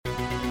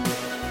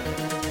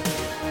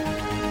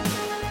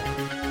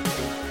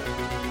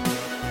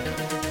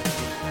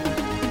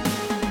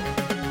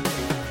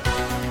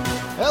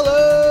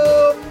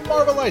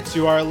right,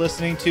 you are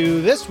listening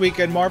to This Week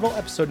in Marvel,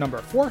 episode number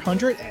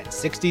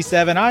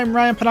 467. I'm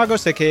Ryan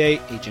Panagos, aka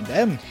Agent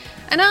M.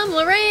 And I'm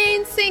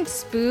Lorraine Sink.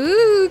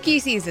 Spooky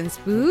season.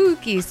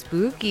 Spooky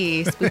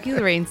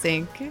Lorraine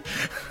Sink. Do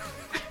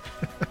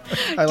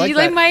you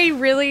like my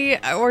really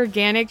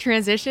organic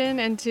transition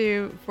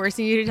into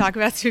forcing you to talk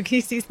about spooky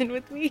season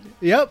with me?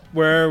 Yep,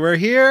 we're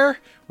here.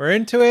 We're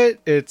into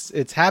it.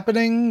 It's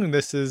happening.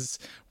 This is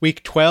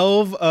week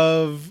 12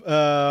 of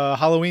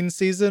Halloween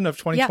season of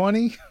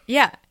 2020.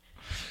 Yeah.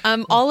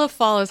 All of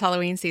fall is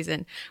Halloween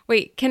season.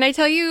 Wait, can I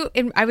tell you,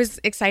 I was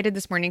excited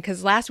this morning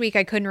because last week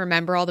I couldn't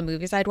remember all the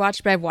movies I'd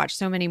watched, but I've watched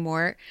so many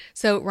more.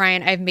 So,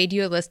 Ryan, I've made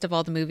you a list of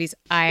all the movies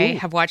I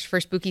have watched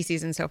for spooky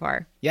season so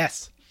far.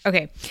 Yes.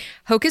 Okay.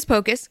 Hocus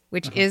Pocus,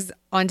 which is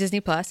on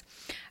Disney+.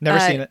 Never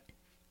seen it.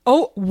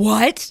 Oh,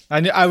 what?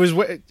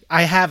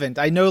 I haven't.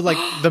 I know like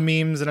the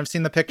memes and I've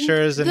seen the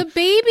pictures. And the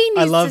baby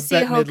needs to see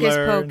Bette Hocus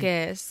Midler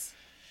Pocus.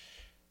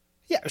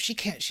 Yeah, she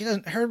can't. She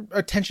doesn't. Her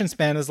attention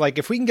span is like,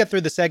 if we can get through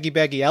the saggy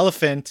baggy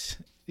elephant,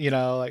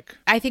 like.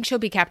 I think she'll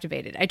be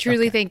captivated. I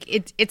truly think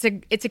it's a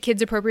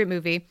kids appropriate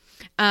movie.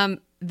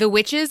 The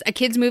Witches, a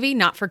kids movie,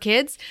 not for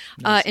kids.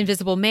 Nice.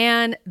 Invisible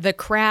Man, The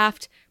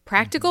Craft,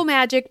 Practical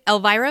Magic,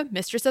 Elvira,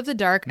 Mistress of the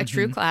Dark, a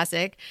true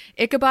classic.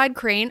 Ichabod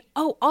Crane.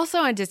 Oh, also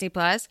on Disney+.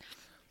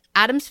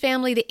 Addams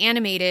Family, the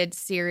animated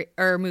series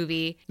or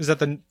movie. Is that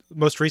the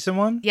most recent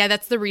one? Yeah,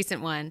 that's the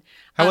recent one.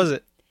 How was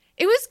it?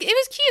 It was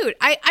cute.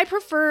 I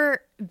prefer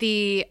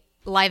the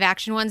live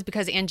action ones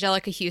because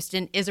Angelica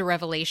Houston is a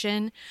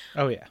revelation.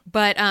 Oh yeah.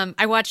 But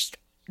I watched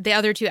the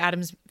other two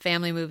Addams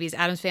Family movies,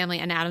 Addams Family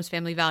and Addams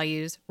Family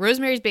Values,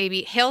 Rosemary's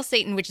Baby, Hail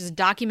Satan, which is a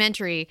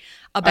documentary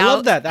about. I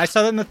love that. I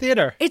saw that in the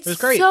theater. It was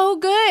great. So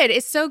good.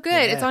 It's so good.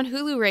 Yeah. It's on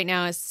Hulu right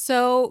now. It's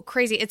so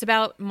crazy. It's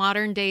about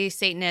modern day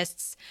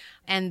Satanists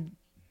and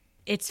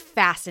it's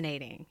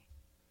fascinating.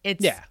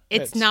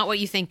 It's not what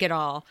you think at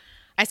all.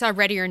 I saw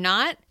Ready or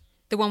Not,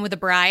 the one with the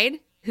bride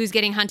who's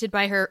getting hunted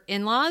by her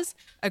in-laws.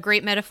 A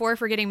great metaphor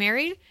for getting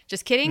married.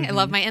 Just kidding. I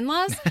love my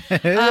in-laws.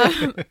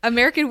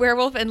 American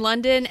Werewolf in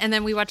London. And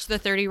then we watched the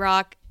 30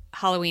 Rock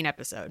Halloween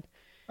episode.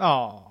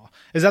 Oh,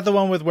 is that the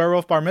one with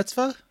Werewolf Bar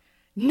Mitzvah?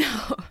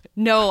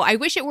 No. I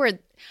wish it were.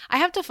 I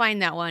have to find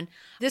that one.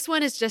 This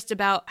one is just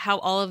about how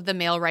all of the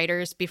male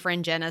writers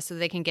befriend Jenna so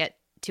they can get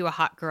to a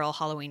hot girl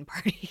Halloween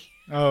party.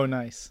 Oh,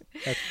 nice.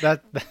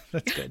 That's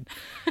good.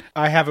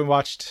 I haven't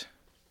watched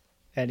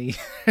anything.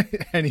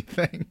 I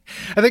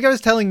think I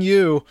was telling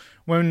you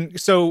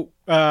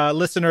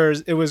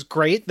listeners, it was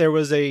great. There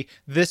was a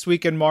This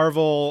Week in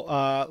Marvel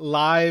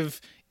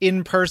live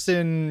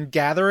in-person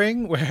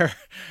gathering where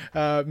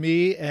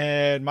me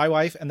and my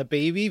wife and the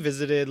baby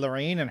visited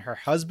Lorraine and her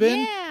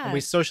husband. Yeah. And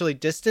we socially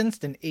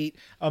distanced and ate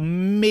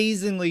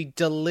amazingly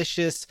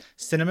delicious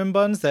cinnamon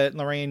buns that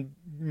Lorraine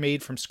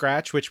made from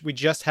scratch, which we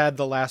just had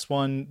the last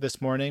one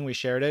this morning. We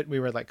shared it. We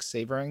were like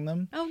savoring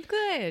them. Oh,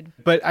 good.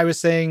 But I was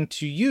saying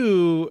to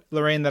you,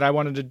 Lorraine, that I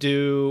wanted to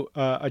do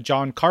a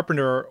John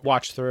Carpenter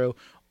watch through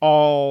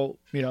all,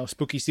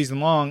 spooky season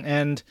long.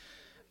 And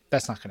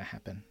that's not going to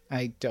happen.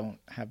 I don't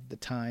have the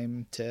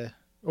time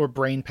or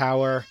brain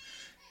power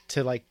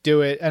to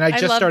do it. And I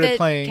just started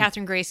playing.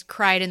 Catherine Grace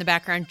cried in the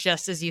background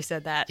just as you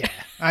said that. Yeah,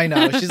 I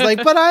know. She's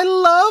like, but I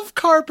love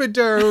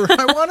Carpenter.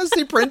 I want to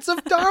see Prince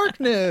of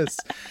Darkness.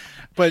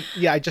 But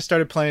yeah, I just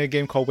started playing a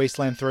game called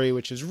Wasteland 3,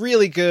 which is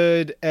really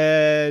good.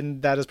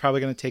 And that is probably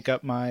going to take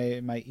up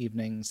my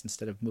evenings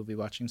instead of movie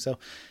watching. So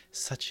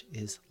such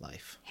is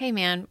life. Hey,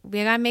 man,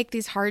 we got to make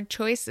these hard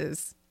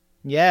choices.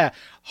 Yeah,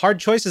 hard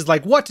choices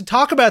like what to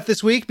talk about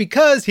this week,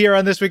 because here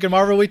on This Week in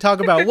Marvel, we talk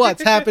about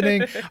what's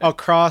happening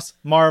across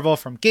Marvel,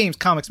 from games,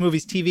 comics,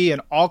 movies, TV,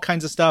 and all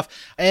kinds of stuff.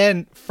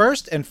 And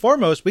first and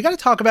foremost, we got to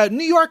talk about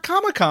New York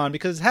Comic Con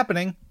because it's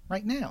happening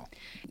right now.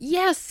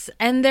 Yes,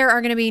 and there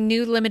are going to be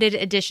new limited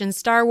edition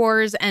Star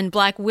Wars and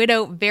Black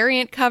Widow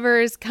variant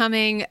covers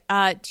coming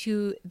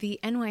to the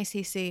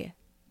NYCC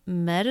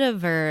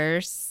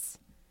Metaverse,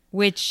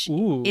 which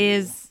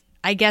is,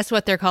 I guess,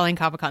 what they're calling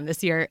Comic-Con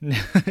this year.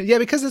 Yeah,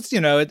 because it's,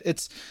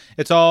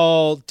 it's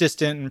all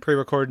distant and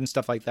pre-recorded and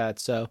stuff like that.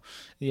 So,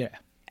 yeah.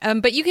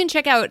 But you can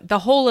check out the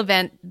whole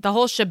event, the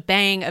whole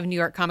shebang of New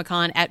York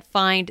Comic-Con at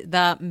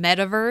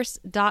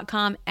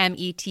findthemetaverse.com,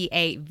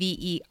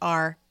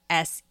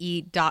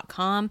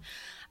 METAVERSE.com.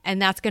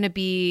 And that's going to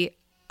be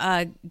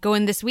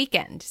going this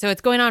weekend. So it's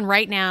going on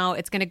right now.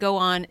 It's going to go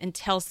on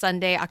until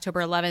Sunday,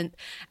 October 11th.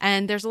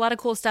 And there's a lot of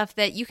cool stuff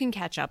that you can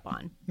catch up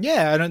on.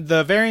 Yeah, and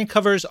the variant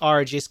covers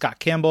are J. Scott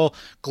Campbell,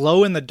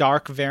 Glow in the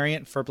Dark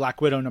variant for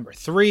Black Widow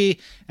 #3.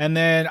 And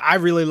then I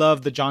really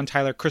love the John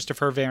Tyler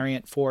Christopher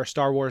variant for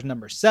Star Wars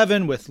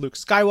 #7 with Luke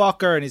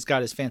Skywalker. And he's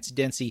got his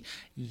fancy-dancy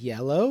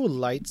yellow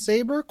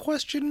lightsaber, ?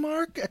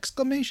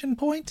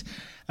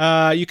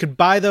 You could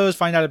buy those,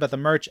 find out about the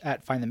merch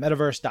at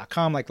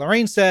findthemetaverse.com, like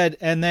Lorraine said.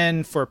 And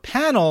then for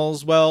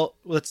panels, well,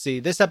 let's see.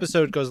 This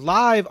episode goes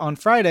live on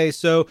Friday,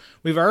 so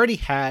we've already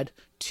had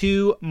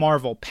 2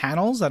 Marvel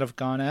panels that have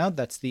gone out.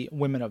 That's the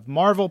Women of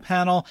Marvel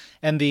panel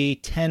and the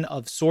 10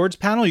 of Swords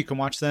panel. You can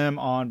watch them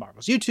on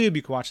Marvel's YouTube.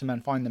 You can watch them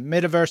on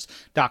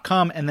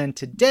findthemediverse.com. And then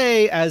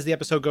today, as the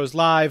episode goes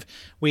live,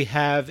 we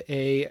have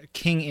a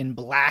King in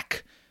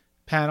Black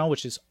panel,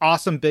 which is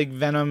awesome, big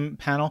Venom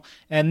panel.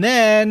 And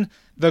then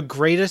the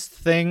greatest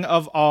thing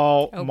of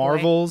all,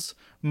 Marvel's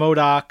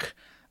M.O.D.O.K,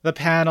 the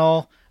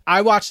panel.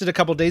 I watched it a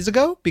couple days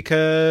ago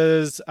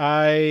because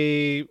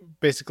I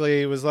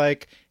basically was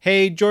like,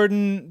 hey,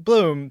 Jordan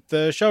Bloom,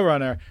 the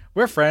showrunner,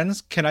 we're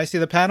friends. Can I see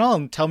the panel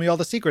and tell me all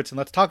the secrets and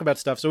let's talk about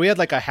stuff? So we had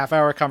like a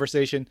half-hour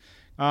conversation.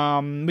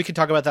 We can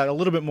talk about that a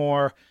little bit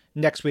more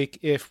next week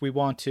if we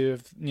want to,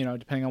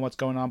 depending on what's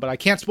going on. But I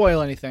can't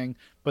spoil anything.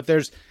 But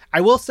I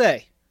will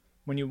say,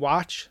 when you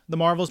watch the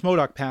Marvel's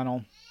M.O.D.O.K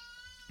panel,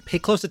 pay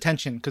close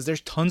attention because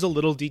there's tons of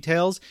little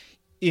details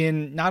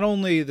in not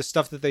only the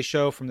stuff that they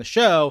show from the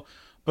show,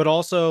 but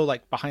also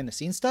like behind the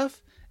scenes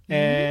stuff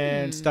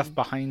and stuff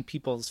behind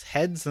people's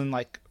heads and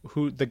like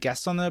who the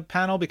guests on the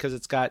panel, because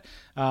it's got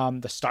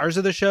the stars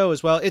of the show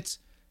as well. It's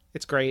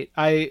great.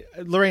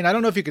 Lorraine, I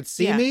don't know if you could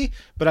see me,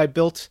 but I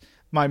built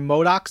my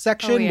M.O.D.O.K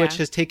section, which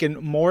has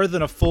taken more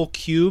than a full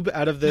cube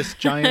out of this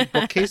giant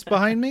bookcase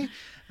behind me.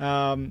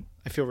 I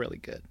feel really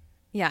good.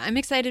 Yeah, I'm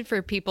excited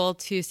for people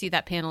to see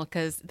that panel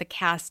because the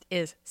cast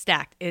is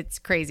stacked. It's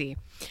crazy.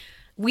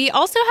 We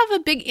also have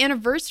a big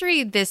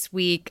anniversary this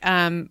week.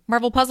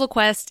 Marvel Puzzle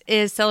Quest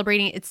is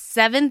celebrating its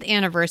 7th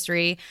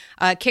anniversary,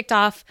 kicked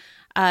off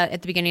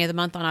at the beginning of the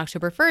month on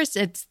October 1st.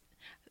 It's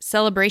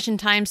celebration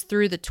times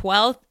through the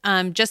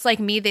 12th. Just like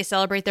me, they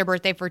celebrate their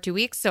birthday for 2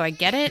 weeks, so I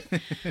get it.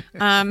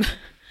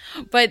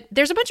 But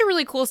there's a bunch of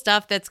really cool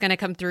stuff that's going to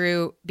come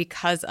through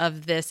because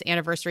of this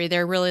anniversary.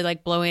 They're really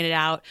like blowing it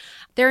out.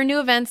 There are new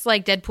events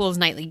like Deadpool's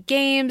Nightly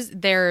Games.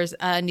 There's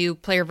new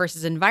player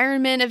versus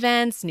environment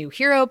events, new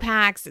hero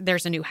packs.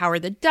 There's a new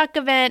Howard the Duck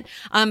event.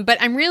 But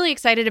I'm really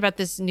excited about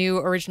this new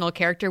original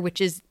character,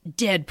 which is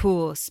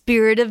Deadpool,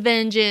 Spirit of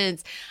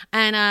Vengeance.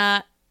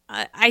 And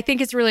I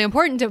think it's really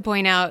important to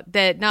point out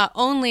that not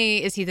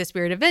only is he the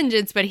Spirit of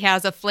Vengeance, but he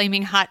has a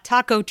flaming hot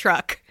taco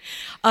truck.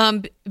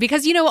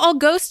 Because, all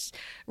Ghost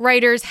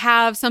writers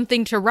have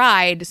something to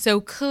ride.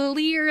 So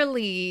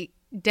clearly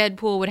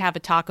Deadpool would have a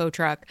taco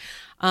truck.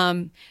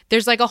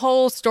 There's like a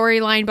whole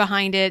storyline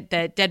behind it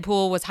that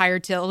Deadpool was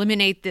hired to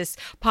eliminate this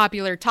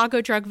popular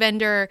taco truck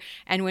vendor.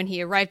 And when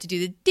he arrived to do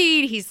the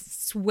deed, he's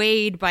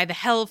swayed by the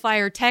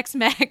Hellfire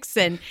Tex-Mex.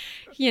 And,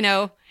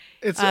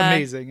 it's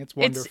amazing. It's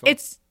wonderful.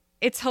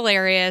 It's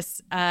hilarious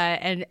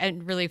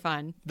and really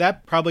fun.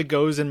 That probably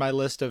goes in my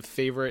list of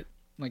favorite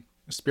like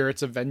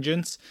spirits of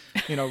vengeance.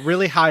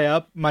 Really high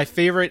up. My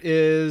favorite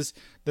is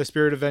the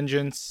Spirit of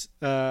Vengeance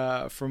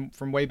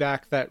from way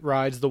back that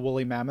rides the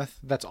woolly mammoth.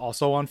 That's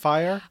also on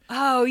fire.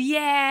 Oh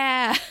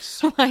yeah!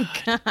 So oh my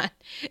god!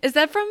 Is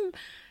that from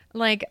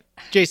like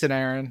Jason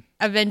Aaron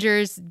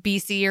Avengers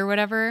BC or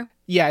whatever?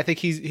 Yeah, I think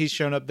he's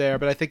shown up there,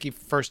 but I think it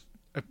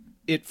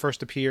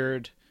first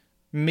appeared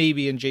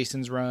maybe in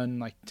Jason's run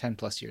like 10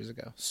 plus years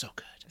ago. So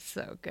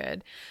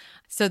good.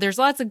 So there's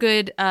lots of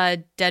good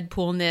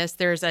Deadpoolness.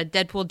 There's a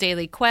Deadpool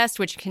Daily Quest,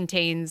 which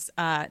contains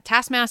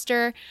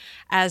Taskmaster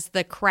as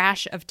the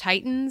Crash of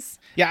Titans.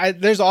 Yeah,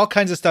 there's all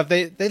kinds of stuff.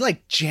 They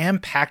like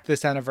jam-packed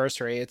this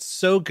anniversary. It's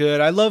so good.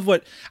 I love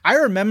what I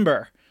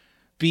remember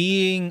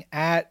being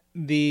at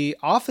the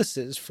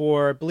offices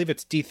for, I believe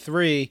it's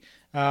D3,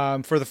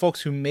 for the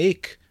folks who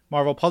make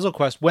Marvel Puzzle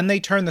Quest, when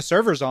they turned the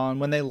servers on,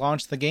 when they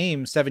launched the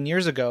game 7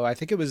 years ago. I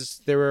think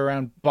they were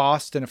around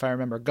Boston, if I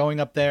remember, going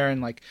up there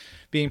and like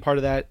being part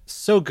of that.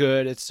 So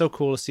good. It's so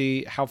cool to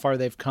see how far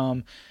they've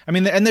come. I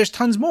mean, and there's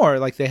tons more.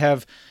 Like they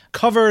have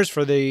covers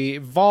for the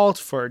Vault,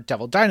 for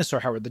Devil Dinosaur,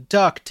 Howard the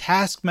Duck,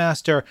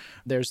 Taskmaster.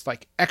 There's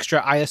like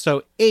extra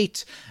ISO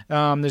 8. There's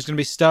going to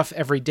be stuff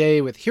every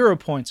day with hero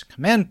points,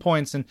 command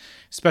points, and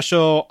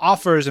special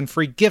offers and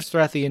free gifts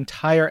throughout the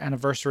entire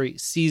anniversary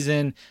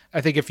season. I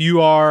think if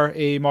you are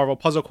a Marvel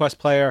Puzzle Quest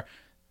player,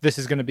 this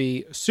is going to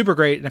be super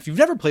great. And if you've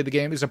never played the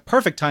game, it's a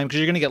perfect time because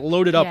you're going to get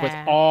loaded up with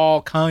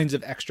all kinds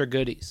of extra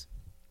goodies.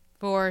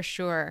 For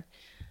sure.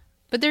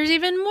 But there's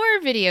even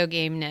more video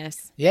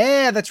game-ness.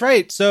 Yeah, that's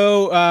right.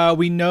 So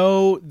we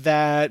know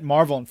that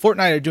Marvel and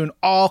Fortnite are doing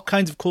all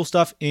kinds of cool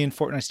stuff in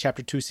Fortnite's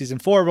Chapter 2 Season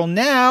 4. Well,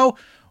 now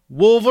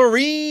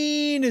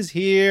Wolverine is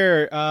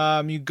here.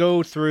 You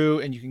go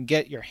through and you can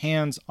get your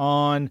hands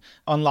on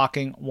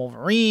unlocking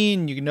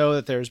Wolverine. You know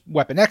that there's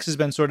Weapon X has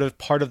been sort of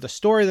part of the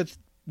story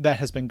that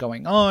has been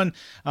going on.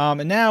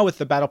 And now with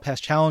the Battle Pass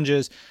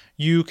challenges,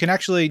 you can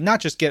actually not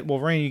just get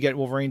Wolverine, you get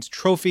Wolverine's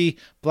trophy,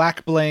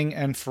 Black Bling,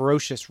 and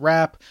Ferocious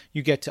Wrap.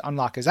 You get to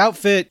unlock his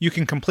outfit. You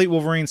can complete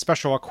Wolverine's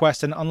special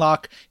request and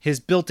unlock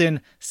his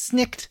built-in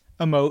Snicked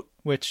emote,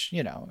 which,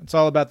 it's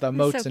all about the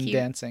emotes and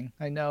dancing.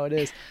 I know it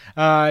is.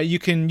 You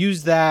can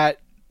use that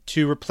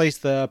to replace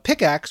the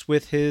pickaxe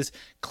with his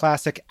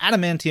classic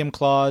adamantium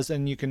claws,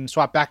 and you can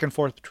swap back and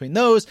forth between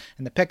those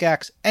and the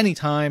pickaxe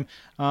anytime.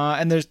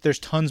 And there's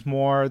tons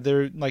more.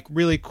 They're like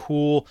really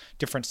cool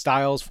different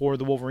styles for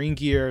the Wolverine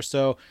gear.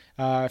 So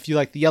if you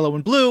like the yellow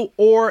and blue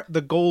or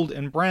the gold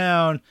and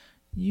brown,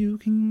 you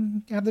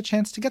can have the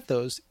chance to get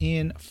those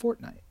in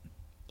Fortnite.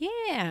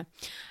 Yeah.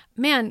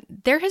 Man,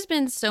 there has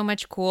been so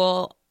much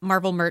cool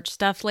Marvel merch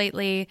stuff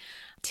lately.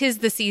 'Tis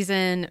the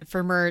season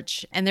for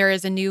merch, and there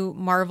is a new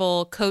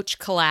Marvel Coach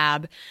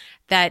collab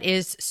that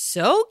is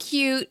so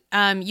cute.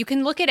 You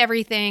can look at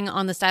everything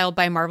on the Styled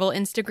by Marvel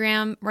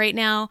Instagram right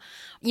now.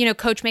 You know,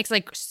 Coach makes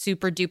like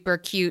super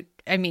duper cute,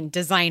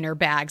 designer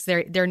bags.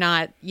 They're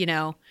not,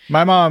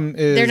 My mom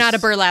is... They're not a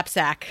burlap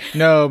sack.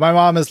 No, my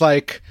mom is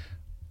like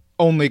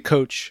only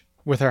Coach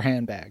with her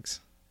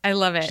handbags. I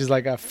love it. She's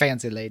like a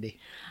fancy lady.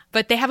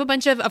 But they have a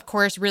bunch of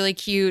course, really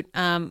cute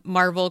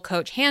Marvel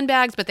Coach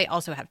handbags, but they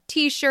also have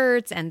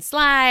T-shirts and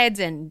slides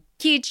and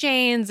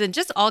keychains and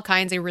just all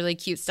kinds of really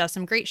cute stuff.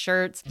 Some great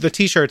shirts. The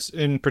T-shirts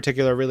in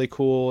particular are really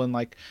cool, and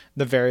like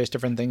the various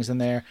different things in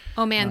there.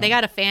 Oh, man, they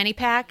got a fanny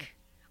pack,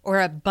 or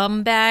a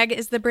bum bag,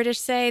 as the British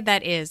say.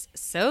 That is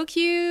so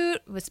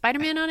cute with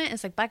Spider-Man on it.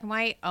 It's like black and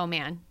white. Oh,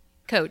 man.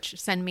 Coach,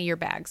 send me your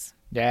bags.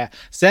 Yeah.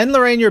 Send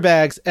Lorraine your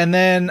bags. And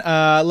then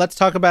let's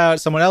talk about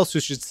someone else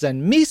who should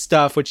send me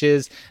stuff, which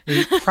is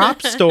the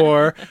prop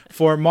store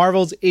for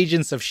Marvel's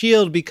Agents of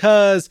S.H.I.E.L.D.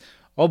 because,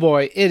 oh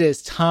boy, it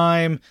is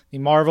time. The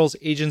Marvel's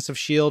Agents of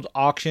S.H.I.E.L.D.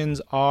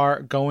 auctions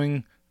are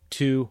going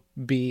to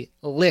be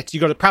lit. You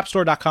go to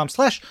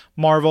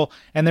propstore.com/Marvel,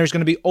 and there's going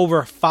to be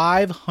over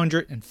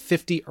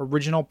 550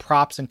 original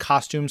props and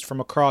costumes from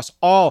across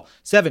all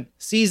 7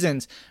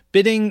 seasons.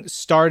 Bidding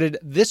started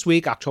this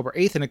week, October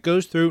 8th, and it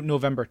goes through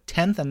November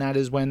 10th, and that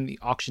is when the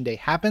auction day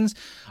happens.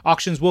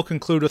 Auctions will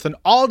conclude with an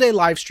all-day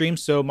live stream,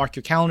 so mark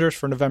your calendars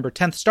for November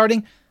 10th,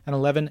 starting at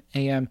 11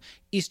 a.m.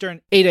 Eastern,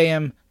 8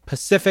 a.m.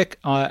 Pacific,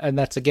 and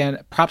that's again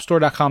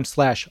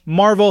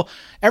propstore.com/Marvel.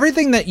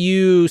 Everything that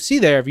you see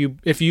there,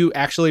 if you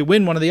actually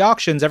win one of the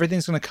auctions,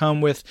 everything's going to come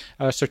with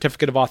a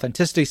certificate of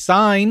authenticity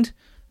signed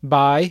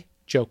by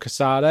Joe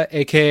Quesada,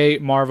 aka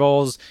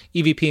Marvel's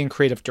EVP and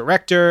creative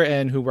director,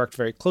 and who worked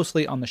very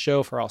closely on the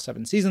show for all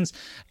 7 seasons.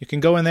 You can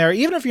go in there,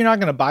 even if you're not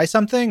going to buy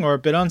something or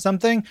bid on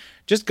something,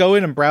 just go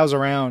in and browse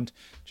around.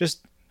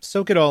 Just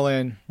soak it all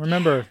in.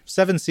 Remember,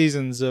 7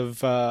 seasons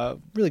of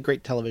really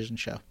great television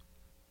show.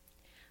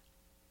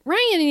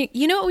 Ryan,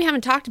 you know what we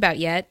haven't talked about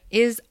yet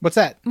is... What's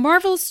that?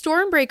 Marvel's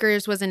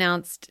Stormbreakers was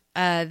announced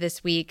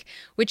this week,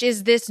 which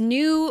is this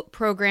new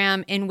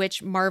program in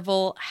which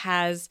Marvel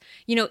has,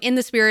 in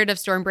the spirit of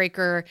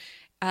Stormbreaker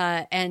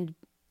and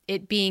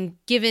it being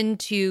given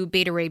to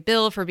Beta Ray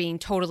Bill for being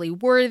totally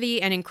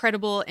worthy and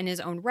incredible in his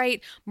own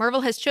right,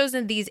 Marvel has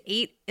chosen these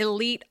 8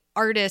 elite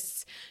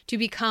artists to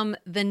become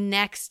the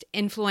next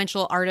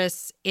influential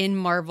artists in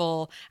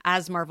Marvel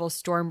as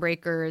Marvel's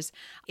Stormbreakers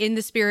in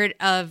the spirit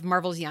of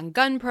Marvel's Young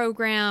Gun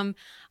program.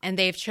 And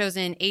they've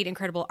chosen 8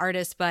 incredible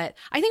artists, but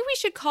I think we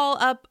should call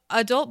up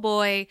Adult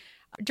Boy,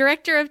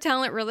 Director of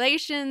Talent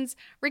Relations,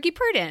 Rickey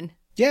Purdin.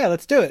 Yeah,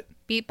 let's do it.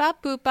 Beep,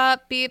 bop, boop,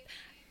 bop, beep.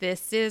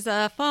 This is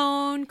a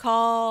phone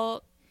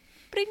call.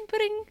 Pring,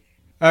 pring.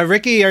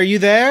 Rickey, are you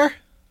there?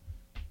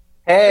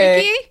 Hey.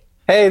 Rickey?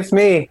 Hey, it's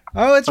me.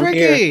 Oh, it's I'm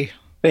Rickey. Here.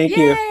 Thank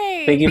you.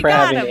 Thank you for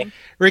having me.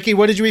 Rickey,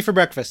 what did you eat for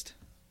breakfast?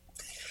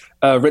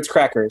 Ritz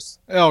crackers.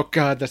 Oh,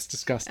 God, that's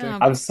disgusting.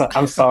 I'm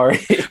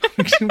sorry.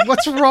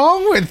 What's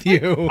wrong with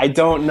you? I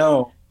don't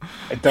know.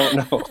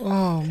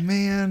 Oh,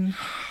 man.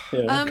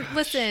 Yeah.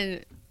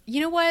 Listen, you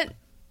know what?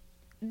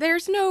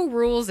 There's no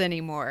rules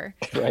anymore.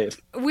 Right.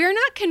 We're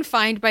not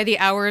confined by the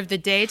hour of the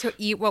day to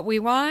eat what we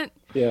want.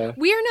 Yeah.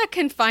 We are not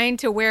confined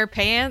to wear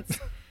pants.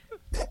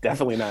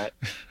 Definitely not.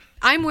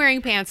 I'm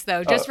wearing pants,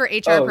 though, just for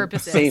HR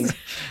purposes. Same.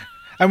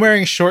 I'm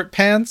wearing short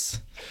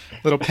pants,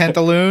 little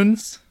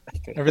pantaloons.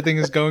 Everything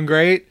is going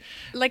great.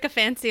 Like a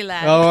fancy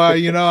lad. Oh,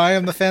 I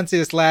am the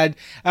fanciest lad.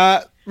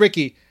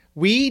 Rickey,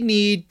 we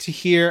need to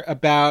hear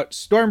about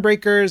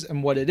Stormbreakers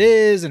and what it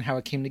is and how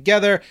it came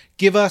together.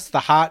 Give us the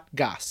hot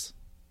goss.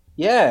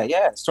 Yeah.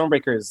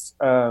 Stormbreakers.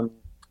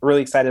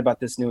 Really excited about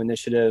this new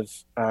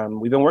initiative.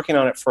 We've been working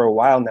on it for a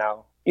while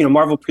now.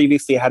 Marvel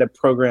previously had a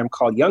program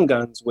called Young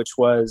Guns, which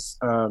was,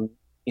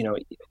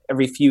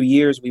 every few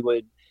years we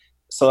would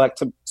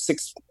select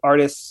 6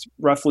 artists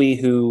roughly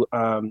who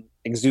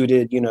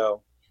exuded,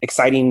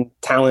 exciting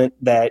talent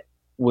that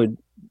would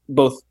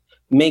both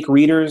make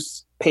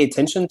readers pay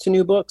attention to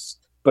new books,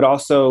 but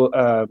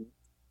also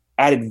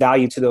added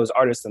value to those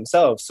artists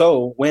themselves.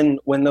 So when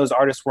those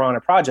artists were on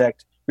a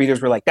project,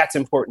 readers were like, that's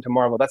important to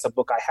Marvel. That's a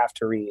book I have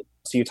to read.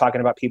 So you're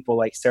talking about people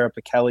like Sarah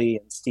Pichelli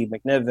and Steve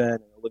McNiven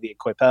and Olivia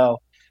Coipel,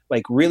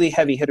 like really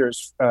heavy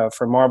hitters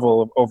for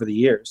Marvel over the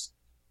years.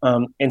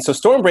 And so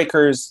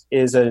Stormbreakers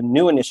is a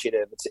new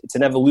initiative. It's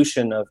an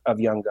evolution of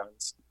Young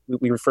Guns.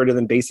 We refer to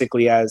them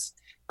basically as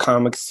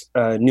comics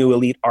new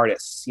elite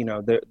artists.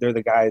 They're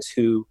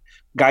the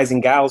guys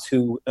and gals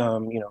who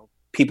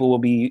people will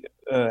be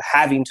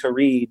having to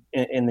read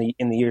in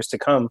the years to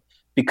come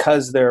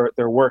because their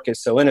work is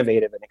so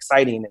innovative and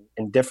exciting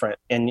and different.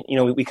 And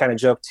we kind of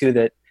joke too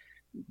that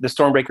the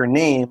Stormbreaker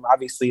name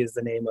obviously is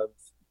the name of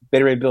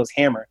Beta Ray Bill's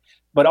hammer.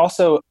 But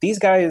also, these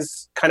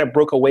guys kind of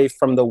broke away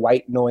from the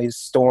white noise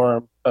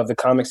storm of the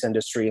comics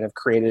industry and have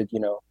created,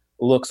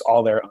 looks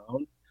all their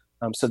own.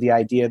 So the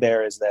idea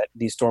there is that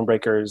these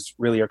Stormbreakers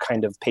really are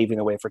kind of paving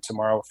the way for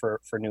tomorrow for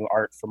new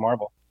art for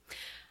Marvel.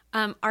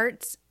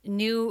 Art's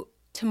new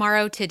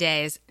tomorrow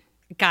todays.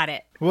 Got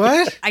it.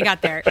 What? I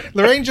got there.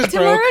 Lorraine just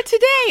tomorrow broke.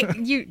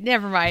 Today.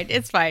 Never mind.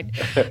 It's fine.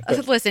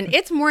 Listen,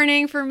 it's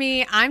morning for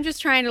me. I'm just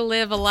trying to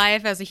live a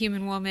life as a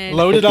human woman.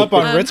 Loaded up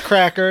on Ritz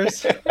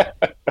crackers.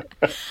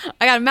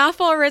 I got a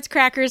mouthful of Ritz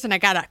crackers and I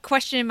got a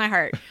question in my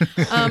heart.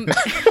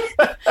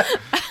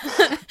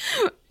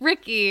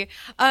 Rickey,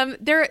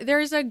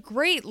 there's a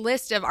great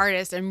list of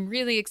artists. I'm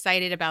really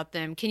excited about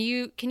them. Can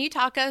you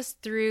talk us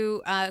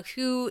through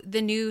who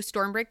the new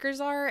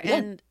Stormbreakers are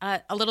and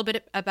a little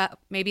bit about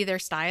maybe their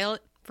style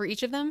for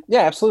each of them?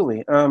 Yeah,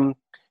 absolutely. I'll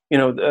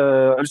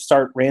just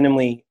start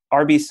randomly.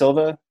 R.B.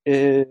 Silva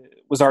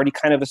was already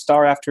kind of a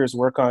star after his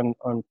work on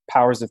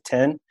Powers of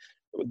 10,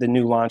 the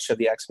new launch of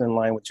the X-Men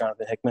line with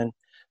Jonathan Hickman.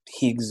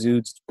 He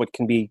exudes what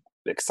can be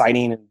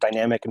exciting and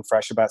dynamic and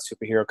fresh about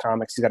superhero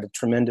comics. He's got a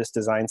tremendous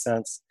design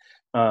sense,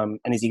 and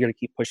he's eager to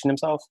keep pushing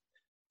himself.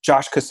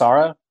 Josh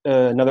Cassara,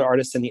 another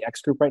artist in the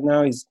X group right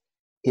now, his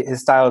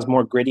style is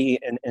more gritty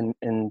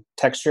and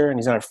texture, and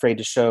he's not afraid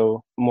to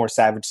show more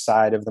savage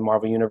side of the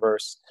Marvel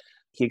universe.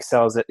 He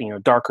excels at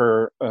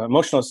darker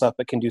emotional stuff,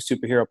 but can do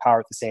superhero power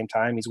at the same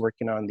time. He's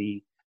working on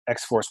the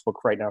X-Force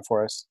book right now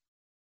for us.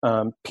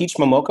 Peach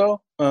Momoko,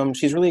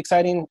 she's really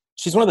exciting.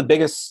 She's one of the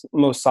biggest,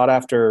 most sought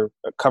after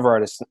cover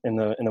artists in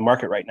the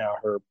market right now.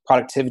 Her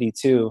productivity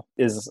too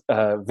is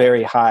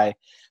very high,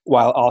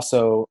 while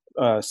also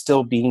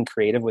still being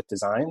creative with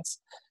designs.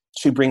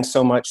 She brings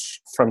so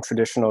much from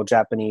traditional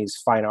Japanese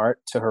fine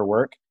art to her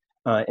work.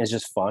 It's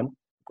just fun.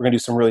 We're gonna do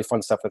some really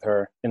fun stuff with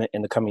her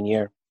in the coming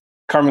year.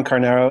 Carmen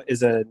Carnero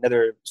is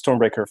another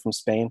Stormbreaker from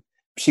Spain.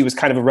 She was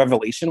kind of a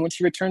revelation when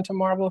she returned to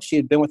Marvel. She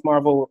had been with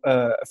Marvel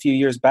a few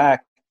years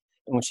back.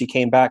 And when she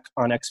came back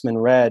on X-Men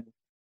Red,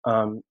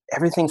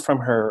 everything from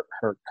her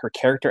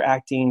character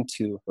acting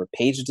to her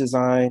page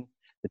design,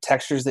 the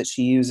textures that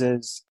she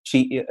uses,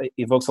 she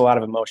evokes a lot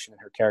of emotion in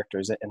her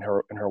characters and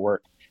her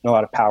work, and a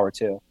lot of power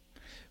too.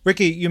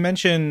 Rickey, you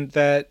mentioned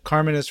that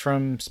Carmen is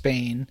from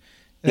Spain,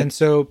 Yep. and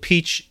so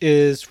Peach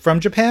is from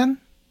Japan?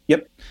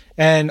 Yep.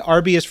 And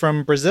RB is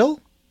from Brazil?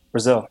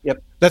 Brazil,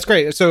 yep. That's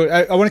great. So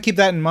I want to keep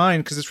that in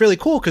mind because it's really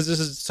cool because this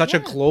is such a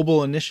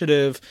global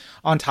initiative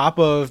on top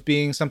of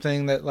being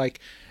something that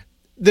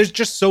there's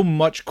just so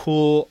much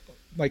cool,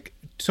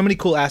 so many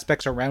cool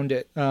aspects around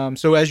it.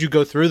 So as you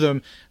go through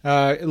them,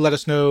 let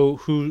us know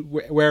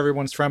where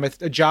everyone's from.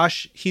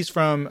 Josh, he's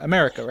from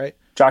America, right?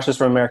 Josh is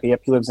from America.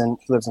 Yep, he lives in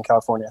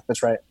California.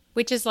 That's right.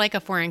 Which is like a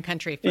foreign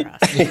country for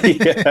us.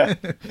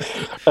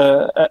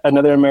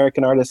 Another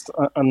American artist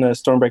on the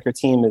Stormbreaker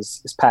team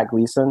is Pat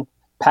Gleason.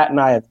 Pat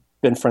and I have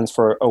been friends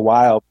for a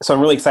while, so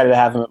I'm really excited to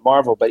have him at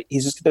Marvel. But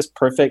he's just this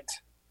perfect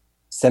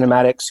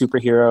cinematic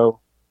superhero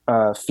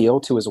feel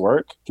to his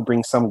work. He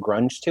brings some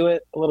grunge to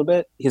it a little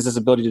bit. He has this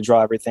ability to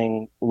draw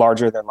everything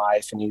larger than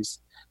life, and he's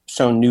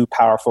shown new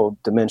powerful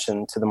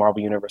dimension to the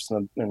Marvel universe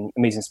in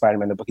Amazing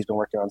Spider-Man, the book he's been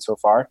working on so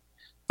far.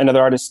 Another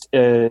artist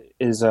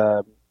is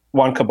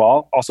Juan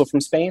Cabal, also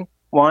from Spain.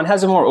 Juan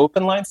has a more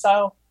open line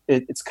style.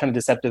 It's kind of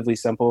deceptively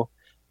simple,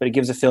 but it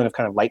gives a feeling of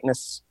kind of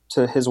lightness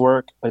to his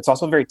work. But it's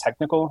also very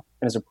technical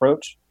in his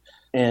approach,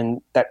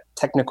 and that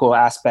technical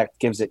aspect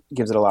gives it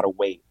a lot of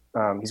weight.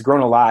 He's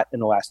grown a lot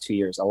in the last 2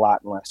 years. So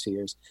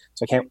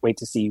I can't wait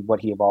to see what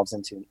he evolves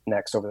into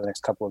next over the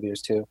next couple of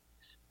years too.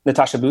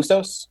 Natasha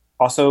Bustos,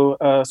 also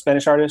a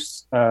Spanish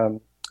artist,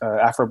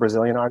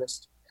 Afro-Brazilian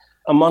artist.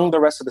 Among the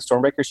rest of the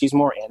Stormbreakers, she's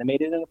more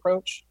animated in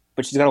approach,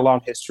 but she's got a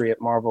long history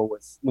at Marvel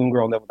with Moon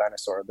Girl and Devil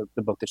Dinosaur,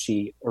 the book that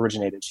she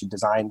originated. She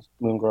designed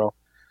Moon Girl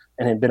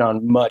and had been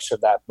on much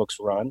of that book's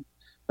run.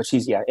 But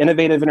she's,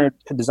 innovative in her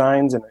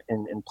designs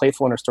and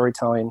playful in her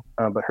storytelling.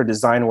 But her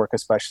design work,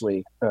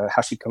 especially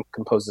how she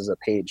composes a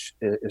page,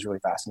 is really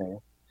fascinating.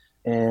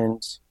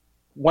 And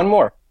one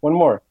more.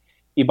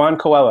 Iban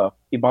Coelho.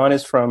 Iban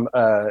is from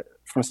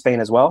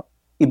Spain as well.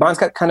 Iban's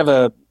got kind of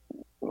a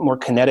more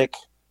kinetic,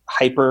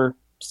 hyper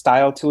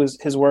style to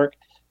his work.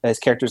 His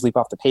characters leap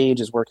off the page.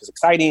 His work is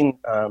exciting.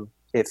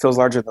 It feels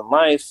larger than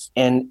life.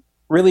 And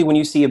really, when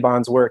you see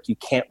Iban's work, you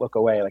can't look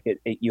away.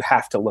 You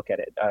have to look at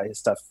it. His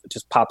stuff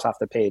just pops off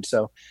the page.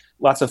 So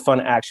lots of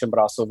fun action, but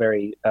also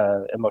very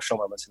emotional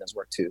moments in his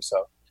work too.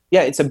 So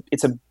yeah, it's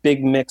a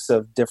big mix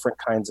of different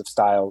kinds of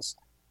styles,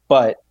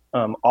 but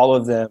all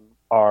of them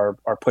are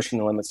pushing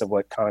the limits of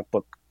what comic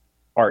book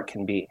art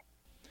can be.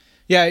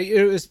 Yeah,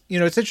 it was.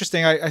 It's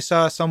interesting. I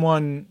saw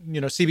someone,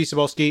 CB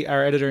Cebulski,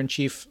 our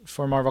editor-in-chief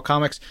for Marvel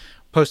Comics,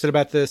 posted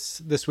about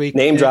this week.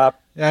 Name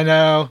drop. I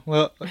know.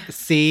 Well,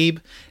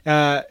 Sebe.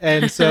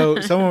 And so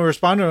someone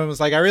responded to him and was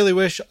like, I really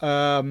wish Pepe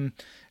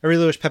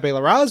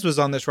Larraz was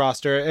on this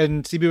roster.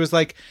 And CB was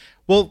like,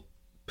 well,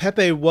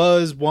 Pepe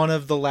was one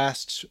of the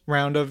last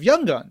round of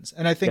Young Guns.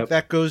 And I think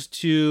that goes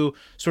to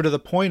sort of the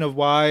point of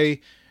why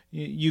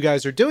you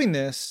guys are doing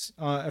this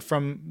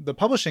from the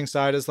publishing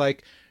side is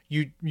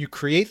you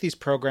create these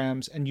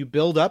programs and you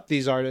build up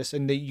these artists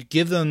and you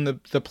give them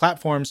the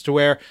platforms to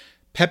where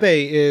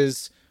Pepe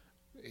is,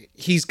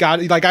 he's got,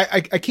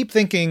 I keep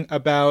thinking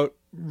about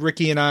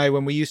Rickey and I,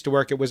 when we used to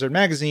work at Wizard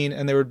Magazine,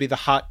 and there would be the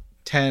top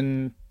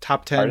 10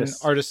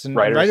 artists and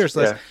writers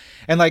list. Yeah.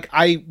 And like,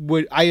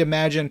 I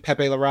imagine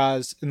Pepe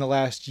Larraz in the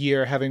last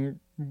year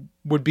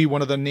would be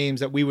one of the names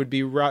that we would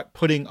be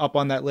putting up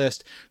on that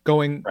list,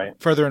 going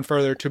further and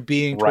further to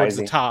being towards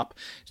the top,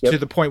 to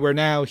the point where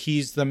now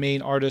he's the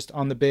main artist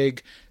on the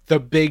big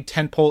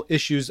tentpole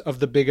issues of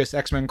the biggest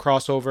X-Men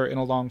crossover in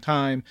a long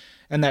time.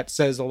 And that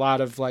says a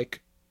lot of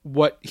like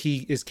what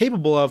he is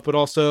capable of, but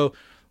also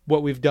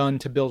what we've done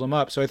to build him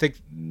up. So I think,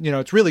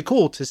 it's really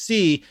cool to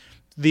see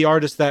the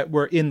artists that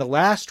were in the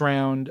last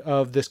round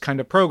of this kind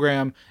of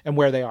program and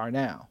where they are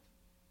now.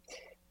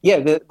 Yeah,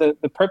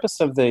 the purpose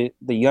of the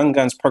Young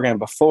Guns program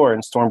before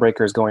and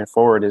Stormbreakers going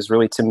forward is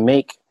really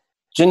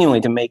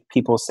genuinely to make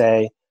people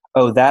say,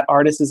 oh, that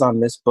artist is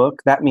on this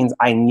book. That means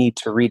I need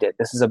to read it.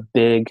 This is a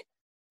big,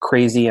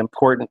 crazy,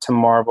 important to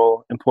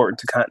Marvel, important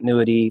to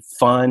continuity,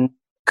 fun,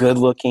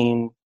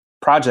 good-looking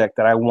project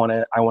that I want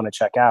to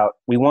check out.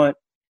 We want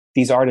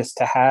these artists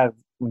to have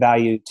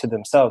value to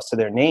themselves, to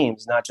their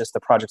names, not just the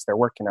projects they're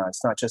working on.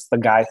 It's not just the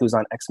guy who's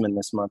on X-Men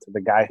this month or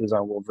the guy who's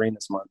on Wolverine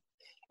this month.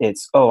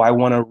 It's, I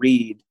want to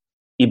read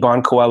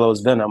Iban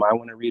Coelho's Venom. I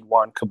want to read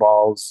Juan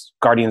Cabal's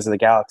Guardians of the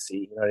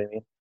Galaxy. You know what I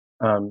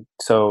mean?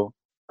 So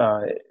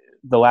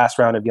the last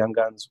round of Young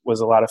Guns was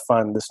a lot of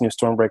fun. This new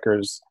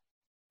Stormbreakers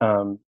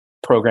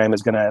program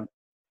is gonna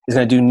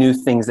do new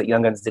things that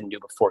Young Guns didn't do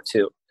before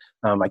too.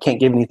 I can't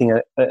give anything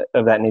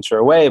of that nature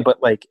away,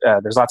 but like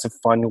there's lots of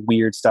fun,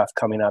 weird stuff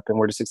coming up, and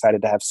we're just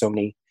excited to have so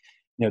many,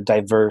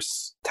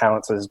 diverse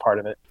talents as part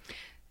of it.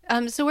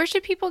 So where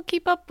should people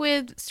keep up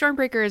with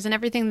Stormbreakers and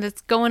everything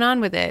that's going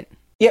on with it?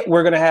 Yeah,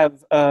 we're going to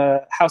have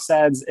house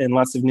ads and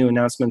lots of new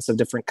announcements of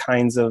different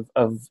kinds of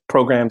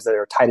programs that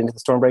are tied into the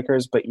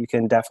Stormbreakers, but you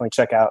can definitely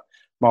check out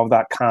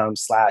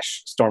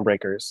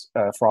Marvel.com/Stormbreakers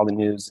for all the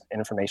news and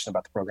information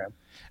about the program.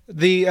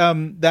 The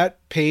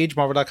that page,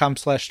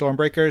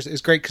 Marvel.com/Stormbreakers,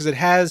 is great because it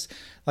has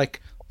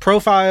like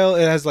profile,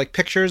 it has like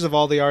pictures of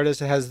all the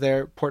artists, it has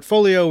their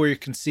portfolio where you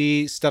can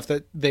see stuff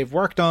that they've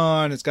worked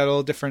on, it's got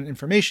all different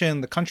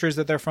information, the countries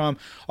that they're from,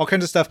 all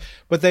kinds of stuff,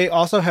 but they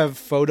also have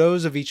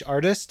photos of each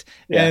artist.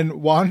 And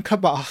Juan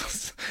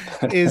Cabal's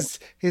is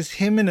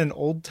him in an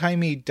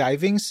old-timey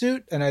diving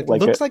suit, and it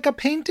looks like a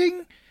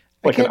painting,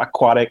 like an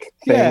aquatic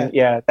thing.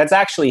 Yeah, that's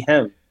actually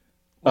him.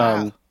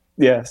 Wow.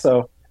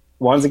 So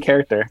Juan's a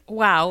character.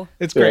 Wow,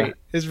 it's great.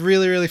 It's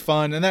really, really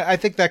fun, and I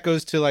think that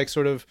goes to like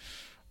sort of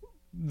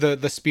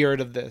the spirit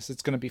of this.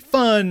 It's going to be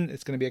fun,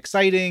 it's going to be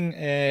exciting,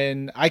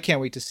 and I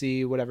can't wait to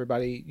see what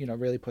everybody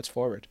really puts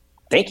forward.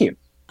 Thank you.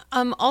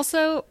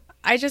 Also,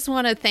 I just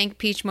want to thank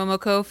Peach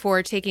Momoko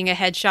for taking a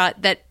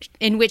headshot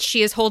in which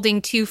she is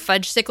holding two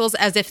fudge sickles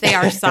as if they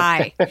are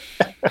Psy.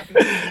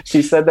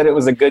 She said that it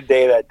was a good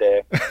day that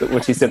day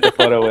when she sent the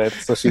photo with,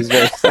 so she's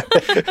very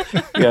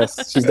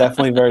yes, she's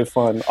definitely very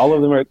fun. All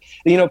of them are,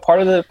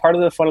 part of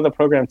the fun of the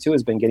program too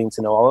has been getting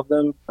to know all of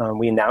them.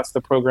 We announced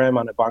the program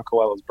on Iban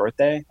Coelho's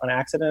birthday on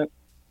accident.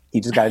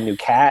 He just got a new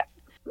cat.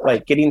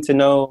 Like, getting to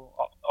know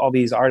all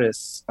these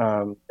artists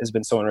has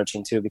been so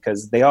enriching too,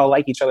 because they all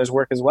like each other's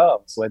work as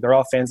well. So like, they're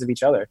all fans of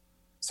each other.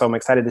 So I'm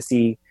excited to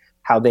see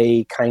how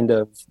they kind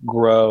of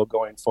grow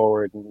going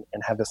forward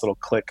and have this little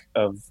clique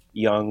of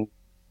young,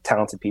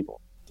 talented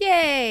people.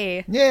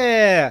 Yay!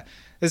 Yeah,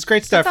 it's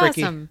great stuff, That's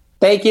Rickey. Awesome.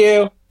 Thank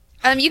you.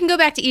 You can go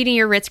back to eating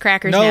your Ritz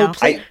crackers now.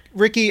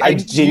 Rickey, I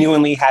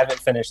genuinely haven't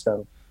finished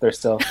them. They're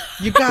still.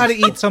 You got to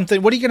eat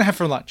something. What are you gonna have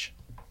for lunch?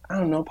 I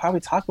don't know.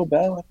 Probably Taco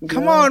Bell.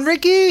 Come on,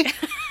 Rickey.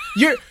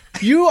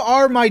 You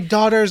are my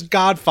daughter's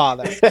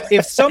godfather.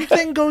 If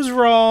something goes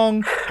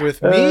wrong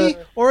with me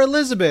or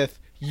Elizabeth,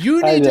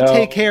 you need to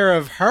take care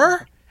of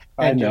her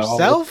and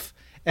yourself.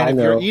 And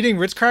if you're eating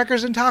Ritz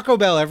crackers and Taco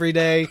Bell every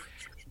day,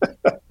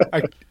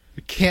 I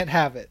can't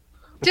have it.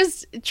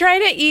 Just try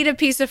to eat a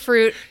piece of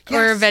fruit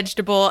or a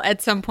vegetable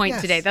at some point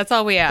today. That's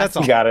all we ask. That's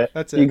all. You got it.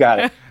 That's it. You got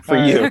it. For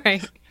you. All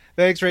right.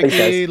 Thanks, Rickey.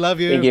 Thanks,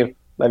 love you. Thank you.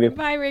 Love you.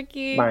 Bye,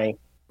 Rickey. Bye.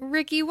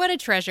 Rickey, what a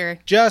treasure.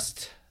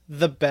 Just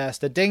the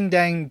best, a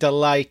ding-dang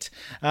delight.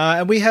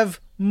 And we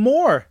have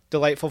more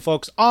delightful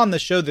folks on the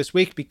show this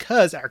week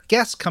because our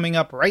guests coming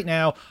up right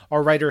now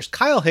are writers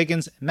Kyle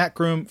Higgins and Mat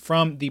Groom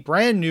from the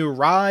brand new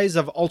Rise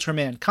of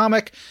Ultraman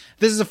comic.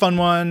 This is a fun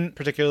one,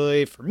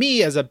 particularly for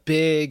me as a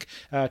big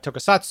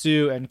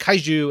tokusatsu and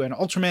kaiju and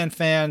Ultraman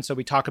fan. So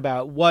we talk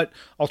about what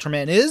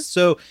Ultraman is.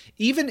 So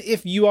even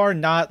if you are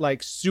not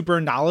like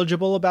super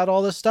knowledgeable about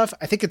all this stuff,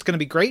 I think it's going to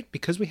be great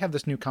because we have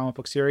this new comic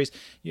book series.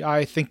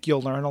 I think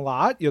you'll learn a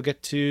lot. You'll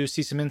get to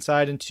see some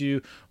insight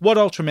into what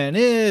Ultraman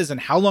is and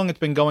how long it's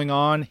been going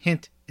on.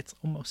 Hint, it's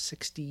almost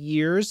 60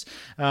 years.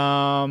 We're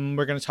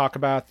going to talk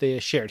about the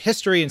shared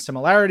history and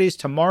similarities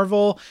to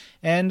Marvel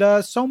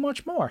and so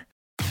much more.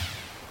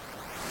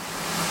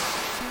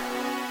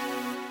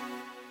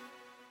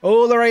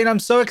 Oh, Lorraine, I'm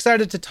so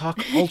excited to talk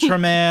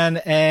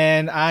Ultraman,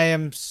 and I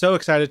am so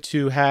excited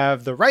to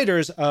have the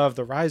writers of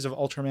The Rise of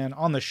Ultraman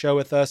on the show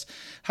with us.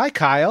 Hi,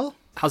 Kyle.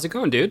 How's it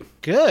going, dude?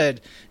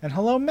 Good. And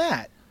hello,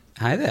 Matt.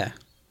 Hi there.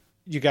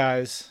 You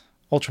guys,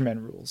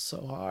 Ultraman rules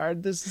so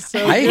hard. This is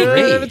so I good.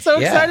 agree. I've been so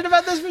excited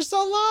about this for so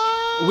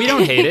long. We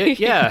don't hate it.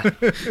 Yeah.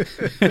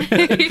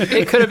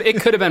 It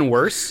could have been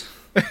worse.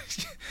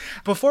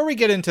 Before we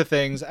get into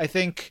things, I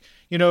think,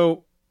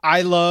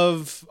 I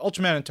love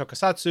Ultraman and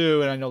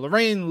tokusatsu, and I know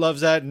Lorraine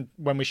loves that. And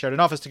when we shared an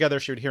office together,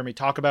 she would hear me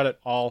talk about it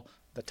all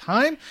the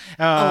time.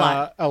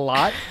 A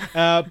lot.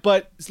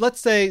 But let's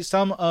say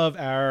some of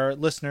our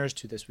listeners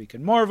to This Week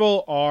in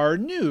Marvel are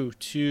new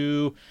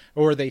to,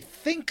 or they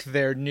think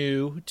they're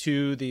new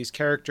to these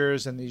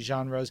characters and these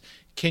genres.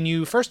 Can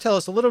you first tell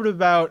us a little bit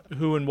about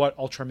who and what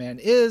Ultraman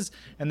is,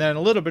 and then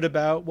a little bit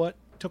about what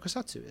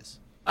tokusatsu is?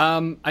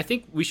 I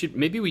think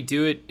we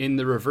do it in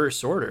the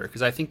reverse order,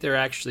 because I think they're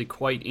actually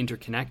quite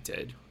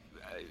interconnected.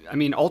 I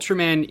mean,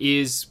 Ultraman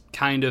is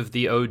kind of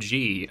the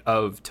OG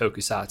of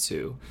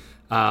tokusatsu,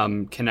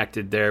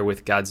 connected there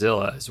with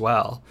Godzilla as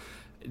well.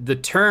 The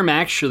term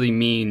actually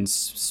means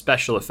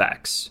special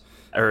effects,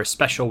 or a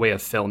special way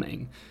of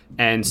filming.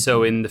 And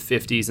so in the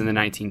 50s and the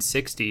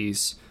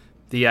 1960s,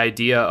 the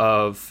idea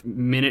of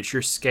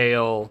miniature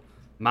scale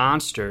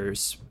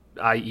monsters,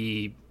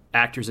 i.e.,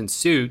 actors in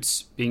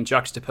suits, being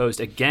juxtaposed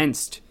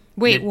against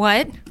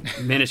what?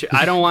 Miniature.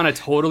 I don't want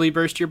to totally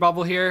burst your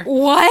bubble here.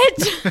 What?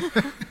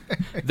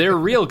 They're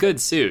real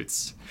good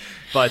suits,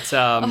 but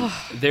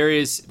there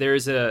is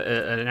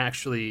an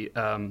actually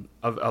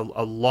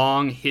a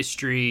long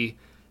history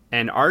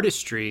and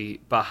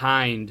artistry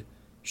behind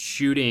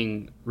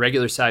shooting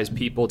regular sized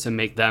people to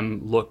make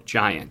them look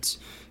giant.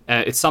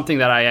 It's something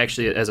that I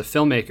actually, as a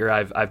filmmaker,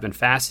 I've been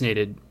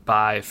fascinated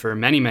by for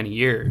many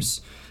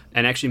years.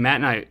 And actually, Matt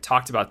and I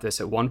talked about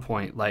this at one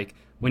point. Like,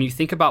 when you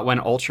think about when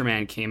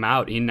Ultraman came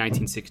out in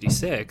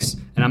 1966,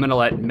 and I'm going to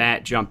let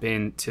Matt jump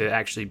in to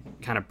actually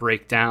kind of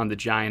break down the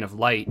Giant of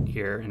Light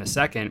here in a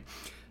second,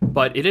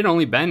 but it had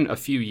only been a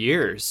few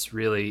years,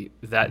 really,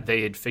 that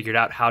they had figured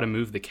out how to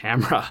move the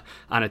camera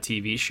on a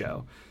TV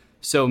show.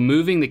 So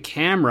moving the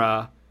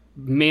camera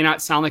may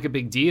not sound like a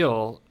big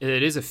deal.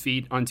 It is a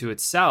feat unto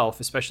itself,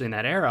 especially in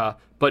that era,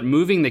 but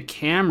moving the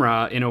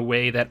camera in a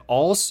way that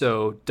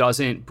also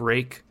doesn't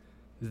break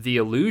the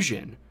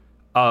illusion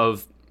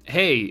of,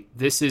 hey,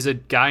 this is a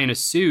guy in a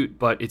suit,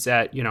 but it's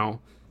at,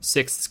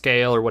 6th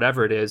scale or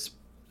whatever it is.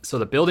 So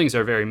the buildings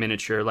are very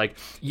miniature. Like,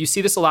 you see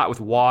this a lot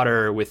with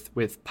water,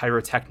 with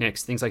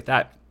pyrotechnics, things like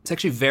that. It's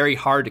actually very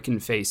hard to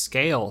convey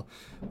scale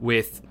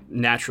with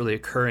naturally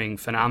occurring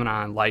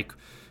phenomenon like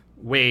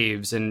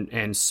waves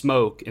and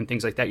smoke and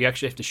things like that. You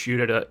actually have to shoot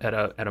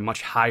at a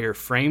much higher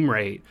frame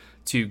rate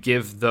to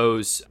give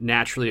those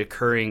naturally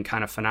occurring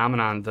kind of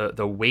phenomenon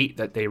the weight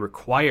that they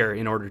require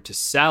in order to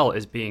sell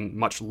as being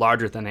much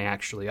larger than they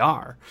actually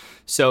are.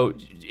 So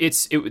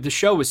the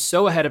show was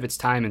so ahead of its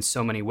time in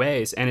so many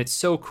ways, and it's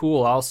so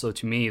cool also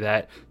to me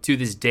that to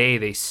this day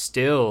they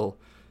still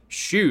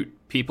shoot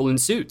people in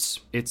suits.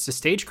 It's a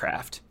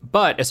stagecraft.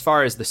 But as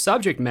far as the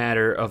subject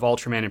matter of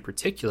Ultraman in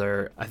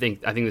particular, I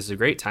think this is a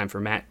great time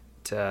for Matt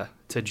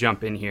to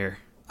jump in here.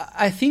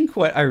 I think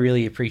what I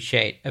really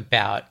appreciate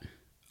about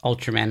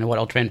Ultraman and what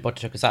Ultraman brought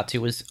to tokusatsu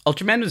was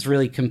Ultraman was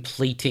really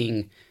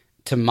completing,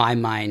 to my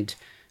mind,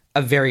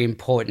 a very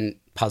important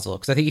puzzle.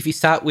 Because I think if you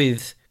start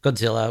with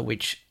Godzilla,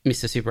 which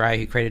Mr. Tsuburaya,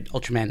 who created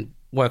Ultraman,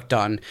 worked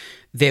on,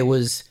 there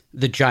was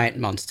the giant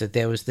monster.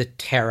 There was the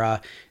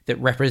terror that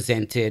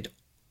represented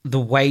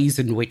the ways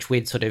in which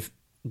we'd sort of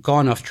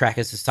gone off track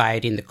as a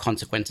society and the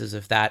consequences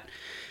of that.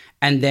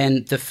 And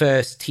then the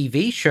first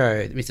TV show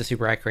that Mr.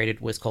 Tsuburaya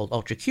created was called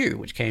Ultra Q,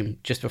 which came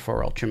just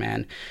before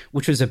Ultraman,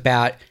 which was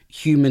about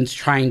humans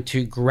trying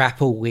to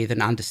grapple with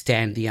and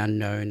understand the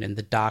unknown and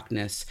the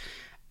darkness.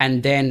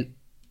 And then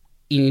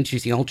in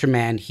introducing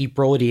Ultraman, he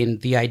brought in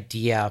the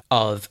idea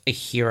of a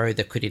hero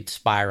that could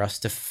inspire us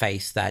to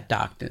face that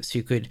darkness,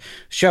 who could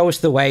show us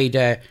the way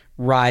to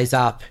rise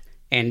up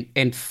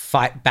and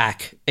fight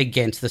back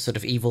against the sort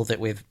of evil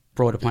that we've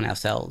brought upon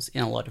ourselves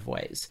in a lot of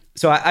ways.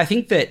 So I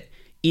think that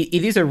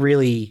it is a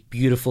really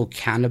beautiful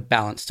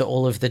counterbalance to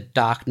all of the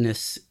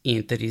darkness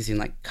that is in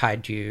like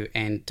kaiju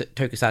and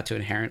tokusatsu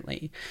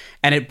inherently.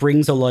 And it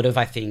brings a lot of,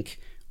 I think,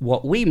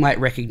 what we might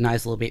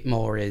recognize a little bit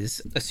more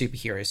as a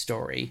superhero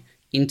story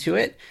into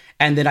it.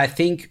 And then I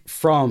think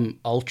from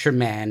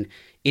Ultraman,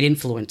 it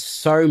influenced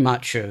so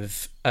much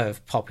of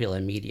popular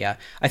media.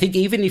 I think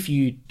even if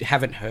you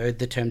haven't heard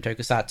the term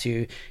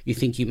tokusatsu, you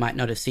think you might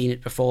not have seen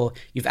it before,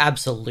 you've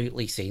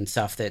absolutely seen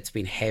stuff that's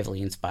been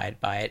heavily inspired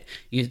by it.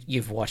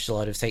 You've watched a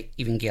lot of, say,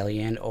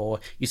 Evangelion,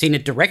 or you've seen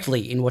it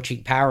directly in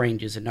watching Power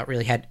Rangers and not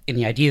really had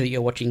any idea that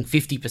you're watching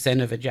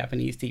 50% of a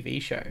Japanese TV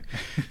show.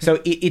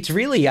 So it's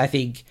really, I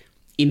think,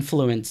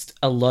 influenced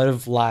a lot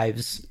of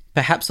lives,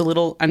 perhaps a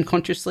little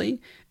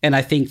unconsciously. And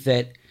I think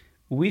that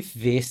with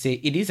this,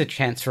 it is a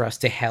chance for us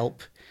to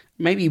help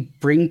maybe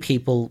bring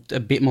people a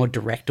bit more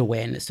direct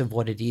awareness of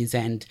what it is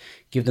and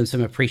give them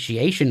some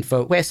appreciation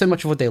for where so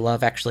much of what they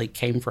love actually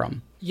came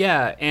from.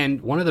 Yeah, and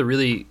one of the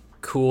really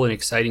cool and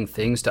exciting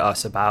things to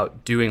us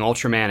about doing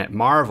Ultraman at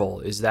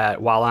Marvel is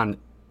that while on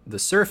the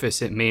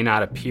surface it may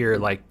not appear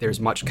like there's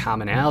much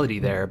commonality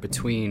there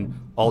between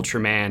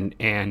Ultraman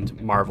and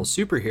Marvel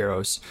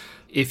superheroes,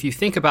 if you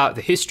think about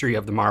the history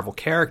of the Marvel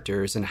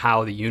characters and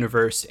how the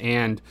universe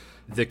and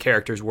the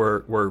characters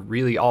were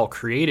really all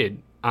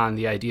created on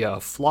the idea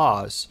of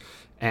flaws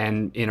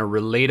and in a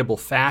relatable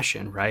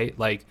fashion, right?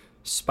 Like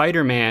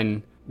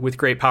Spider-Man, with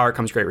great power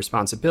comes great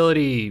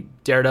responsibility.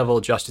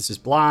 Daredevil, Justice is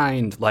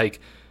Blind. Like,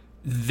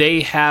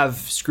 they have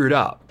screwed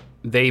up.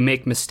 They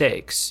make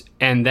mistakes,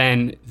 and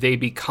then they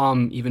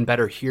become even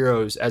better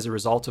heroes as a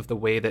result of the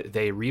way that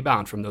they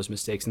rebound from those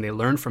mistakes and they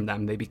learn from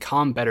them. They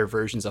become better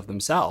versions of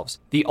themselves.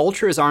 The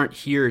Ultras aren't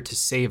here to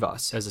save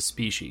us as a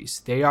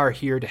species. They are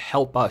here to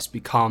help us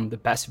become the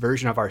best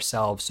version of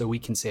ourselves so we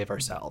can save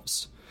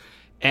ourselves.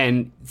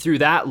 And through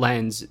that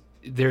lens,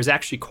 there's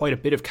actually quite a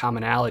bit of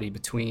commonality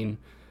between,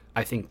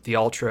 I think, the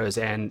Ultras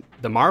and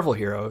the Marvel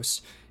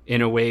heroes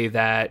in a way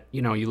that,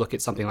 you know, you look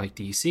at something like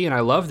DC, and I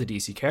love the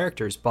DC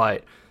characters,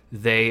 but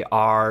they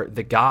are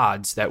the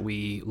gods that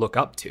we look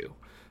up to,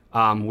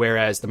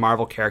 whereas the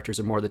Marvel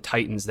characters are more the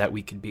titans that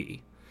we could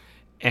be.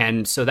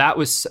 And so that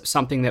was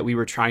something that we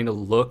were trying to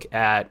look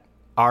at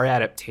our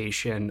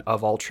adaptation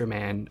of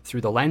Ultraman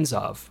through the lens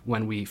of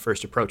when we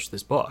first approached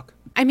this book.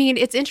 I mean,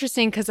 it's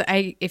interesting because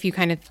if you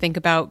kind of think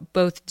about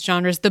both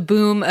genres, the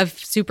boom of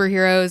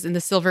superheroes and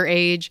the silver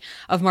age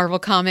of Marvel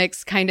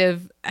Comics kind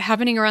of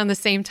happening around the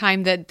same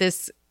time that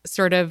this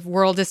sort of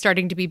world is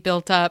starting to be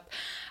built up.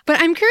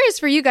 But I'm curious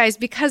for you guys,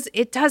 because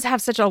it does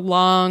have such a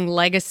long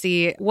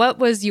legacy. What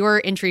was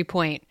your entry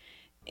point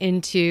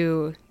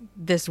into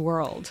this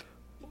world?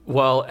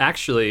 Well,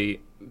 actually,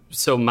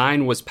 so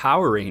mine was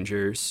Power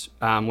Rangers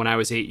when I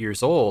was 8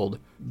 years old,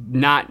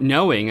 not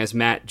knowing, as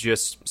Matt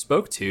just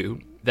spoke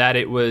to, that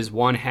it was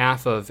one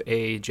half of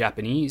a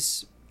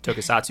Japanese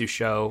tokusatsu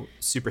show,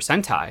 Super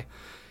Sentai.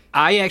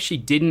 I actually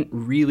didn't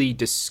really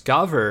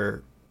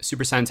discover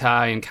Super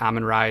Sentai and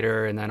Kamen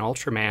Rider and then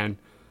Ultraman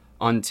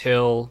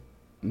until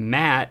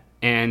Matt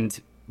and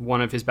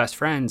one of his best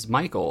friends,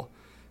 Michael,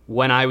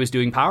 when I was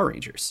doing Power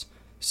Rangers.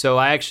 So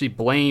I actually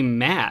blame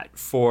Matt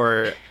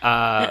for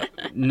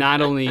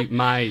not only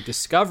my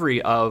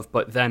discovery of,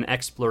 but then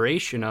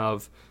exploration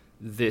of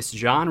this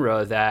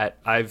genre that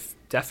I've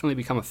definitely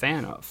become a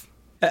fan of.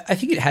 I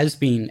think it has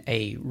been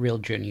a real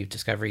journey of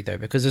discovery, though,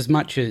 because as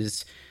much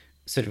as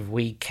sort of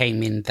we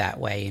came in that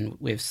way and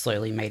we've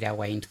slowly made our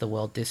way into the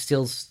world, there's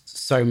still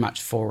so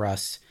much for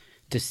us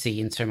to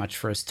see and so much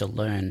for us to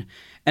learn.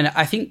 And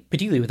I think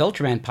particularly with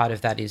Ultraman, part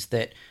of that is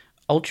that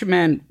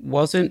Ultraman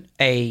wasn't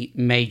a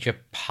major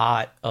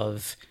part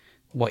of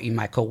what you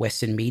might call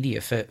Western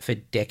media for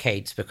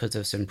decades because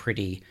of some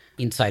pretty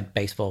inside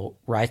baseball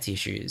rights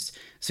issues.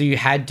 So you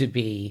had to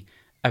be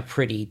a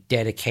pretty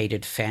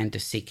dedicated fan to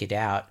seek it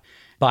out.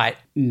 But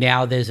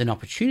now there's an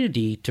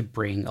opportunity to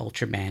bring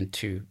Ultraman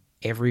to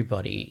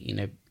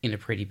everybody in a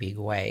pretty big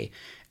way.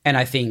 And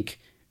I think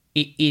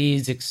it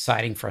is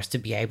exciting for us to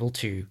be able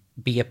to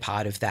be a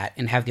part of that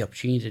and have the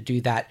opportunity to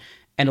do that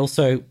and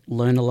also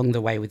learn along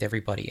the way with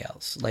everybody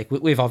else. Like,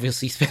 we've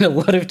obviously spent a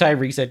lot of time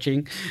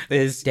researching.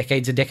 There's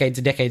decades and decades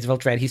and decades of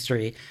Ultraman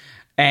history,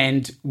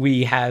 and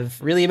we have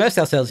really immersed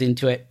ourselves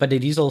into it, but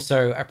it is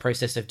also a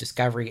process of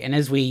discovery. And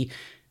as we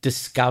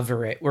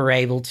discover it, we're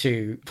able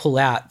to pull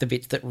out the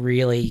bits that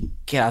really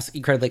get us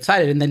incredibly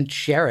excited and then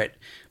share it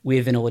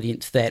with an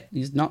audience that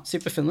is not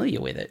super familiar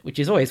with it, which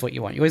is always what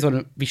you want. You always want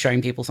to be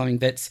showing people something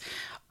that's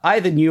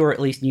either new or at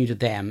least new to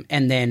them.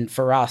 And then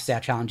for us, our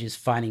challenge is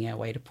finding our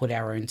way to put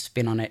our own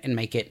spin on it and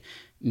make it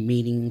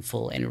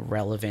meaningful and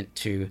relevant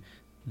to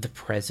the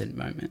present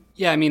moment.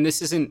 Yeah, I mean,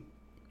 this isn't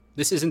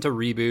a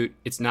reboot.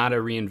 It's not a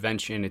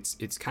reinvention.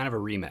 It's kind of a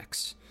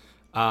remix.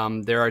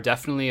 There are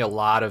definitely a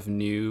lot of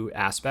new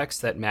aspects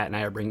that Matt and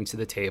I are bringing to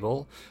the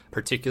table,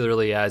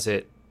 particularly as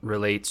it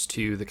relates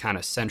to the kind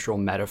of central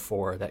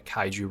metaphor that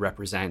kaiju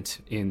represent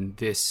in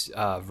this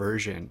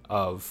version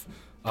of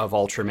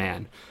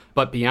Ultraman.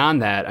 But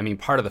beyond that, I mean,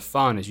 part of the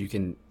fun, as you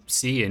can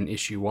see in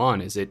issue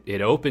 1, is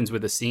it opens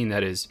with a scene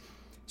that is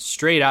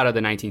straight out of the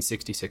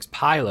 1966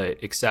 pilot,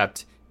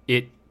 except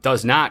it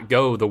does not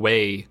go the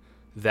way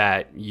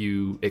that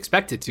you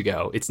expect it to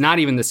go. It's not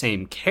even the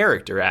same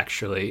character,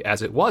 actually,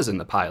 as it was in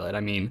the pilot.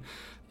 I mean,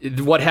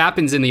 what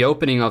happens in the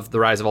opening of The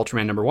Rise of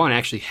Ultraman #1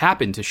 actually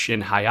happened to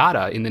Shin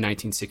Hayata in the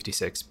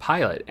 1966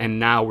 pilot, and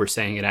now we're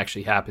saying it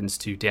actually happens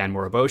to Dan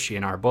Moriboshi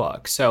in our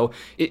book. So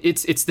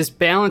it's this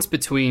balance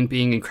between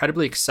being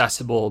incredibly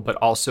accessible but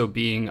also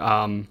being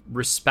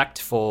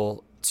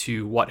respectful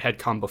to what had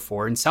come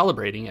before and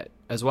celebrating it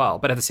as well.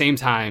 But at the same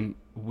time,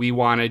 we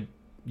wanted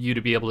you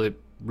to be able to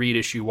read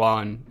issue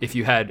 1 if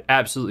you had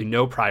absolutely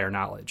no prior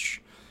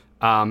knowledge,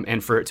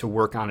 and for it to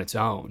work on its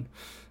own.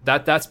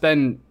 That's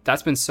been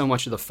so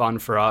much of the fun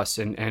for us,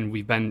 and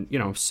we've been,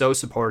 so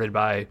supported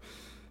by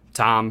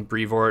Tom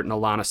Brevoort and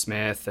Alana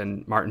Smith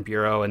and Martin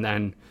Bureau, and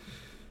then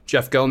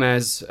Jeff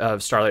Gomez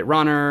of Starlight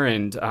Runner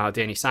and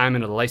Danny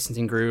Simon of the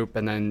licensing group,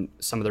 and then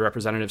some of the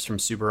representatives from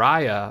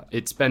Subaraya.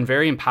 It's been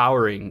very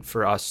empowering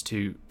for us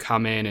to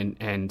come in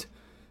and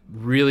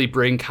really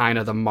bring kind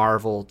of the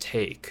Marvel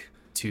take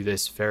to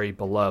this very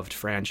beloved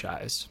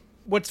franchise.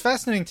 What's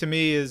fascinating to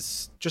me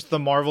is just the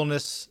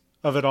Marvelness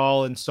of it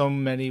all in so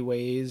many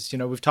ways.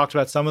 We've talked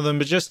about some of them,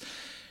 but just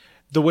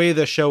the way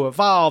the show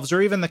evolves,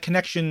 or even the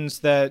connections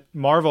that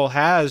Marvel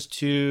has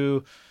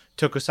to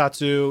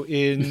tokusatsu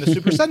in the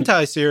Super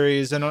Sentai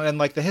series, and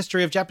like the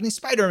history of Japanese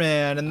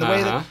Spider-Man, and the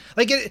way that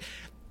like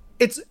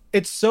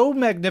it's so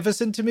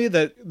magnificent to me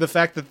that the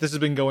fact that this has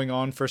been going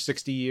on for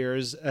 60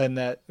 years and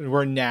that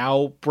we're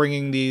now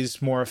bringing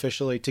these more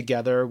officially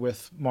together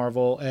with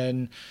Marvel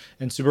and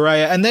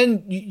Tsuburaya. And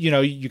then,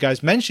 you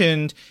guys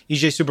mentioned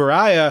Issei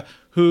Tsuburaya,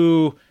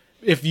 who,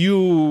 if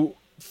you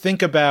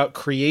think about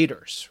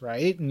creators,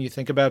 right? And you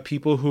think about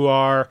people who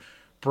are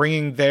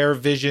bringing their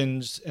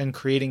visions and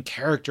creating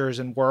characters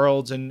and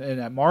worlds. And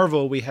at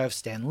Marvel, we have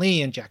Stan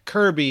Lee and Jack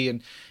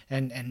Kirby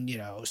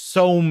and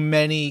so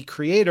many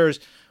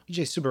creators.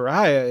 Issei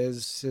Tsuburaya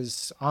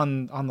is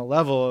on the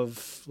level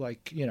of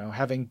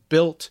having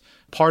built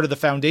part of the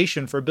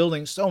foundation for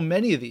building so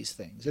many of these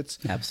things. It's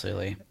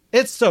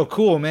so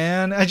cool,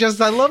 man. I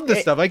love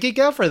this stuff. I geek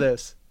out for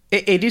this.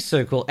 It is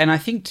so cool. And I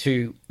think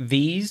too,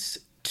 these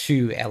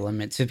two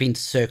elements have been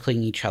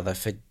circling each other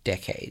for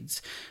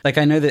decades. Like,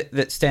 I know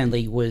that Stan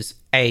Lee was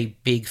a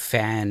big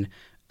fan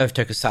of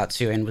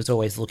tokusatsu and was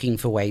always looking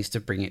for ways to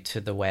bring it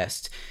to the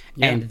West.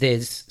 Yeah. And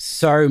there's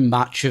so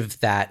much of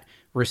that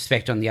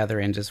respect on the other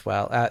end as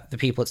well. The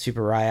people at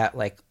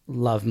Tsuburaya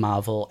love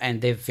Marvel,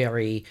 and they're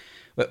very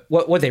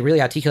what they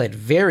really articulated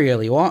very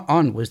early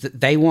on was that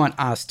they want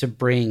us to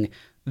bring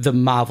the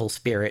Marvel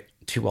spirit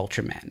to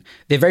Ultraman.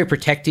 They're very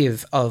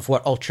protective of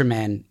what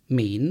Ultraman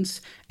means,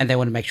 and they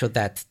want to make sure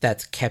that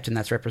that's kept and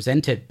that's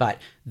represented, but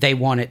they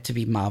want it to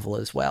be Marvel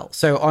as well.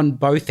 So on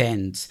both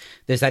ends,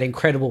 there's that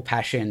incredible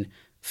passion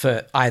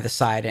for either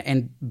side,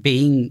 and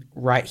being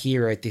right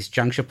here at this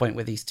juncture point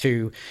where these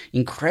two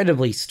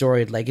incredibly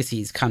storied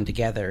legacies come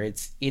together,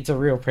 it's a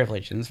real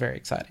privilege, and it's very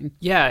exciting.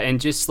 Yeah, and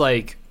just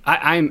I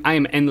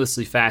am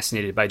endlessly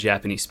fascinated by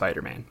Japanese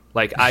Spider-Man.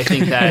 I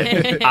think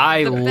that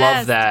I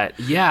love that.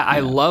 Yeah, I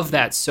love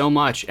that so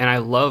much, and I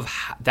love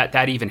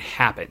that even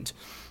happened.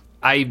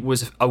 I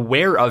was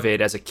aware of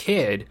it as a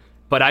kid,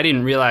 but I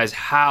didn't realize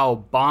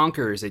how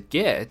bonkers it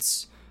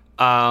gets,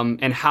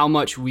 and how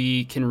much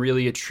we can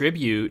really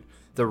attribute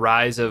the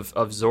rise of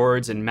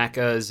Zords and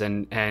mechas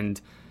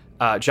and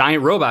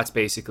giant robots,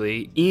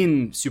 basically,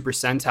 in Super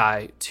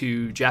Sentai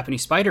to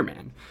Japanese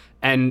Spider-Man.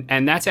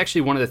 And that's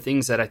actually one of the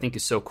things that I think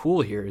is so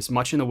cool here, is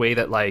much in the way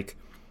that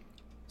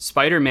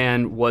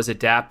Spider-Man was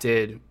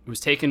adapted, it was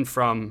taken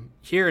from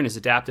here and is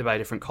adapted by a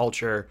different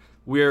culture.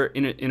 We're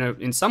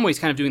in some ways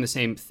kind of doing the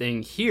same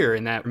thing here,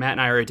 in that Matt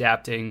and I are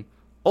adapting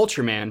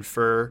Ultraman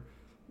for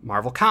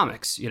Marvel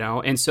Comics,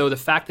 And so the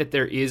fact that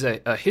there is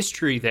a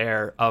history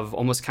there of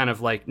almost kind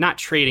of not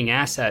trading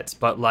assets,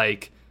 but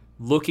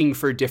looking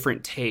for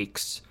different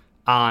takes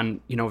on,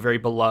 very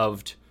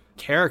beloved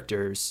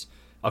characters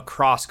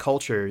across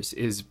cultures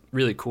is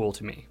really cool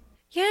to me.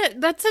 Yeah,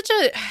 that's such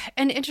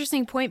an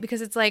interesting point,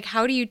 because it's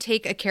how do you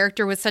take a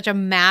character with such a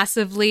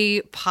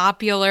massively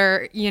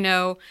popular,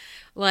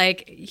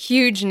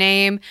 huge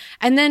name,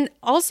 and then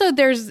also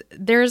there's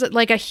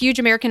a huge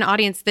American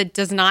audience that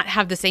does not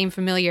have the same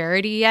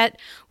familiarity yet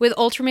with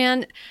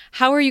Ultraman.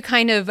 How are you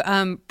kind of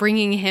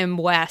bringing him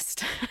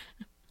west?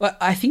 Well,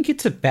 I think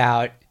it's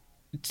about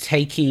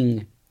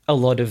taking a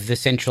lot of the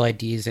central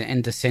ideas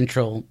and the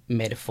central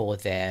metaphor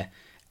there,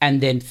 and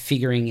then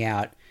figuring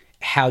out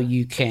how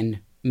you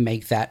can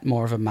make that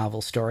more of a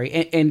Marvel story.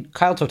 And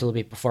Kyle talked a little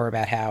bit before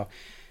about how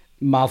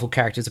Marvel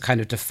characters are kind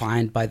of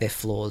defined by their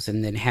flaws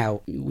and then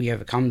how we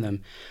overcome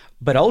them.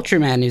 But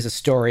Ultraman is a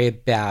story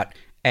about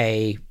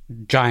a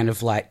giant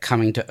of light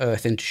coming to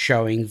Earth and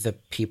showing the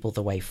people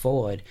the way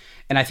forward.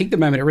 And I think the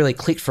moment it really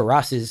clicked for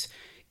us is,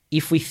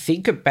 if we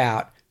think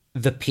about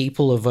the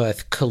people of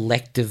Earth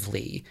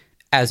collectively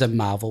as a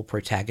Marvel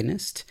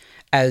protagonist,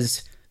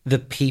 as the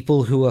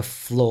people who are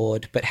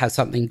flawed but have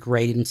something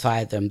great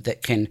inside them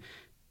that can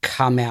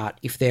come out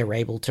if they're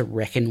able to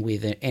reckon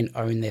with it and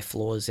own their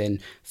flaws and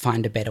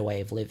find a better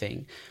way of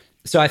living.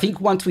 So I think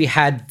once we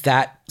had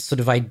that sort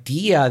of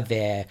idea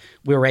there,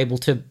 we were able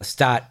to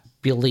start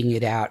building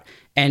it out.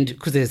 And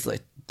because there's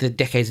the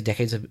decades and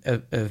decades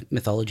of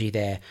mythology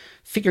there,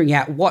 figuring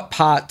out what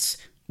parts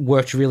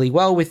worked really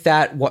well with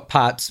that, what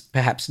parts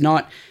perhaps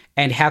not,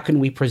 and how can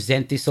we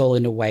present this all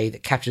in a way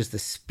that captures the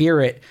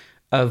spirit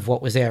of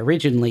what was there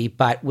originally,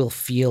 but will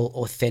feel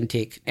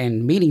authentic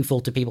and meaningful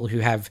to people who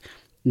have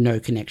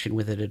no connection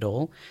with it at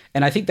all.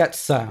 And I think that's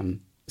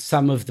some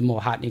of the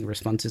more heartening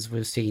responses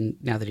we've seen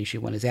now that issue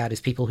 1 is out,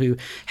 is people who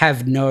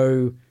have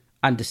no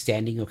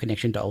understanding or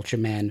connection to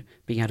Ultraman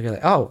being able to go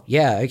oh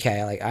yeah,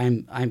 okay,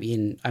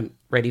 I'm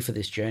ready for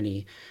this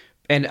journey.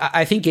 And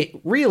I think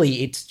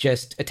it's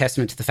just a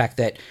testament to the fact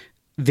that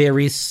there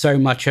is so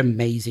much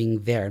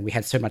amazing there, and we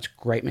had so much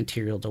great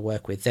material to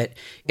work with, that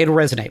it'll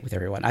resonate with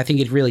everyone. I think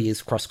it really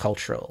is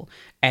cross-cultural,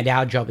 and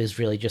our job is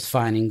really just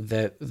finding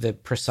the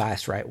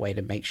precise right way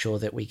to make sure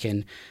that we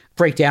can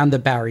break down the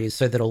barriers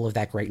so that all of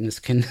that greatness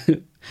can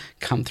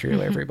come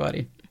through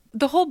everybody.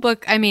 The whole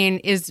book,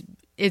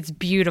 it's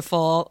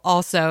beautiful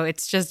also.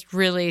 It's just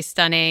really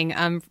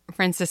stunning.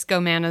 Francisco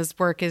Manna's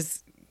work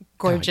is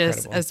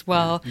gorgeous as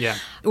well. Yeah.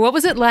 What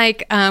was it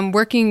like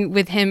working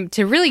with him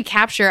to really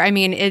capture? I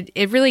mean,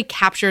 it really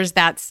captures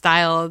that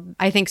style,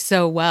 I think,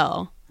 so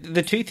well.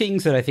 The two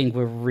things that I think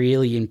were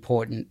really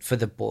important for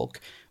the book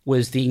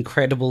was the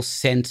incredible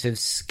sense of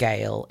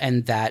scale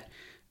and that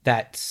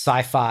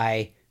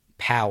sci-fi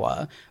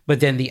power. But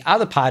then the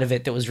other part of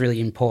it that was really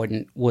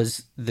important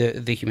was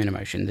the human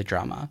emotion, the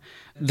drama.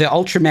 The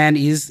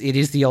Ultraman is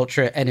the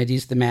Ultra and it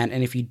is the man.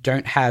 And if you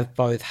don't have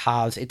both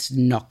halves, it's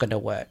not going to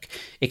work.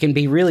 It can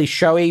be really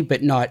showy,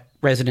 but not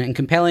resonant and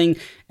compelling.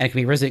 And it can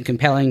be resonant and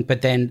compelling,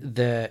 but then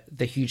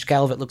the huge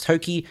scale of it looks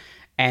hokey.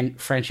 And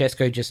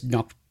Francesco just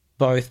knocked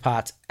both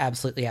parts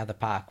absolutely out of the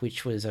park,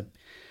 which was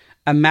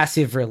a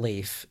massive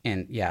relief.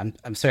 And yeah,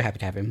 I'm so happy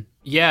to have him.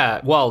 Yeah,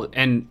 well,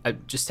 and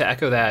just to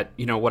echo that,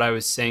 you know, what I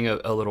was saying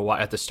a little while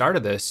at the start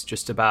of this,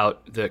 just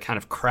about the kind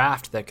of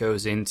craft that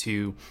goes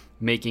into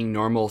making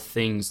normal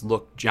things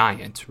look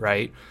giant,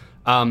 right?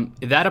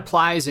 That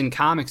applies in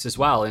comics as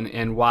well.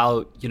 And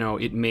while, you know,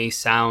 it may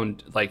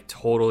sound like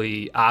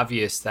totally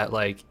obvious that,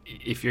 like,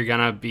 if you're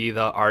going to be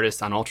the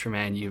artist on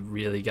Ultraman, you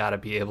really got to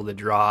be able to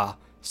draw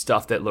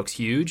stuff that looks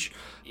huge.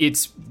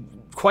 It's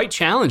quite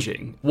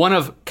challenging. One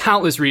of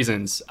countless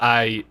reasons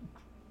I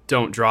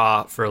don't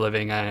draw for a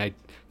living, and I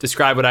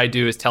describe what I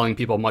do as telling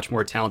people much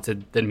more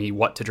talented than me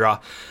what to draw.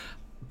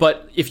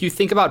 But if you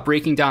think about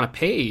breaking down a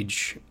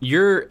page,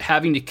 you're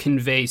having to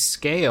convey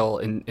scale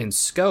and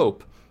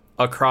scope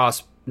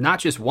across not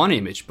just one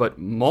image, but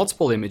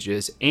multiple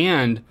images,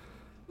 and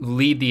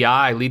lead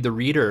the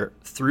reader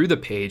through the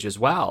page as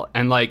well.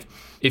 And like,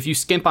 if you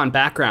skimp on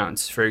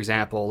backgrounds, for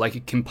example, like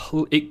it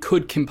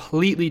could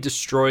completely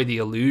destroy the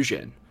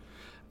illusion.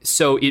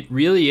 So it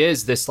really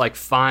is this like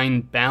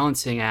fine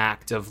balancing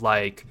act of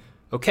like,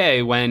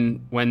 okay,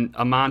 when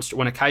a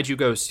kaiju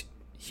goes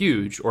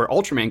huge or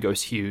Ultraman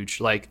goes huge,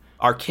 like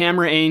our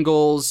camera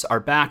angles, our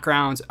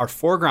backgrounds, our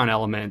foreground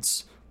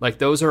elements, like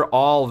those are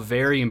all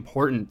very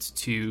important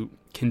to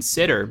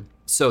consider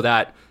so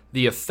that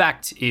the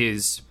effect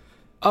is,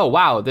 oh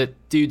wow,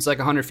 that dude's like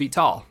 100 feet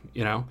tall,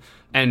 you know?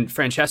 And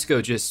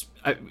Francesco just,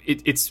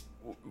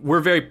 we're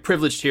very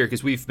privileged here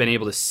because we've been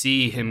able to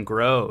see him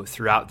grow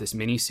throughout this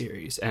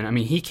miniseries. And I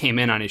mean, he came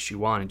in on issue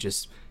 1 and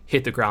just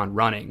hit the ground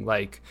running.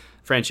 Like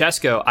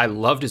Francesco, I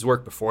loved his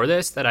work before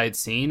this that I had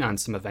seen on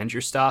some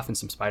Avengers stuff and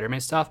some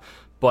Spider-Man stuff,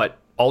 but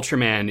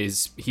Ultraman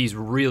he's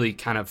really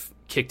kind of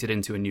kicked it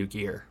into a new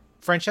gear.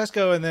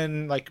 Francesco, and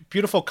then like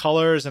beautiful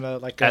colors and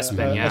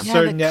Espen,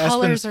 certain the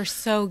colors Espen's are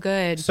so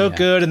good.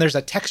 Good, and there's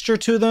a texture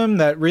to them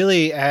that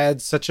really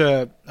adds such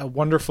a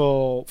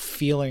wonderful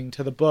feeling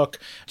to the book.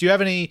 Do you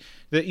have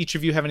each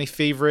of you have any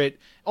favorite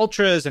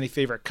ultras, any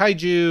favorite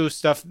kaiju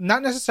stuff?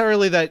 Not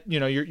necessarily that, you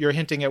know, you're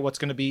hinting at what's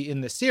going to be in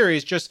the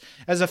series, just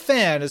as a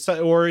fan,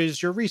 or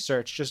is your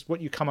research just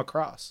what you come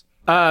across?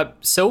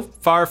 So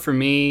far for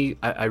me,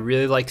 I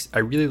really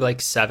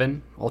like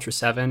 7, Ultra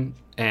 7,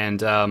 and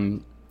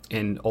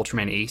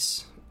Ultraman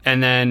Ace.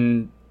 And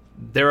then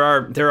there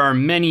are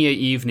many a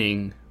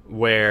evening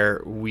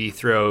where we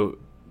throw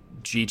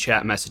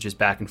G-chat messages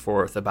back and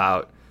forth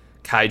about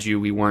kaiju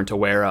we weren't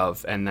aware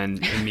of and then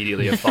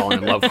immediately have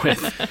fallen in love with.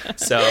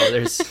 So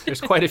there's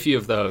quite a few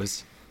of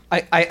those.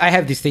 I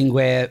have this thing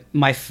where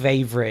my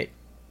favorite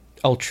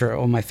Ultra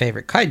or my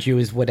favorite kaiju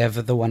is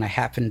whatever the one I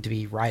happen to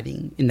be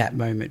writing in that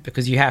moment,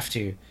 because you have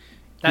to.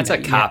 That's a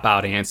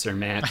cop-out answer,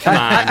 man. Come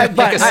on,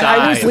 pick a side.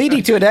 I was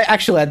leading to an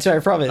actual answer, I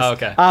promise. Oh,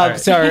 okay. Right.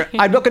 So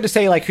I'm not going to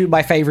say like who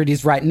my favorite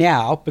is right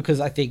now,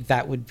 because I think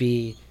that would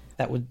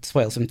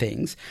spoil some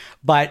things.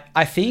 But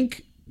I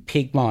think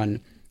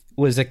Pigmon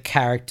was a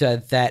character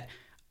that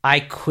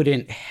I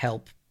couldn't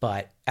help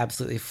but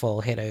absolutely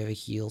fall head over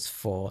heels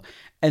for.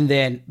 And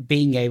then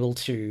being able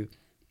to,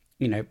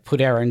 you know,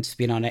 put our own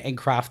spin on it and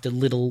craft a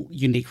little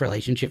unique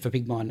relationship for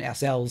Pigmon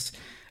ourselves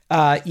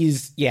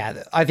is,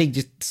 I think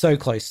just so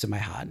close to my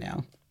heart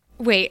now.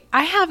 Wait,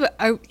 I have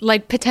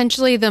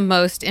potentially the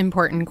most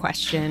important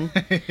question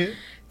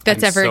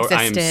that's ever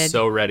existed. I am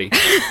so ready.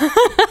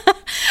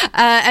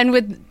 And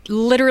with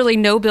literally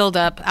no build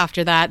up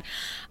after that.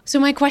 So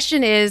my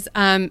question is,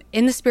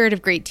 in the spirit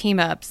of great team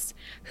ups,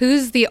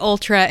 who's the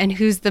Ultra and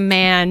who's the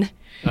man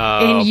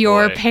in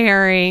your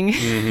pairing?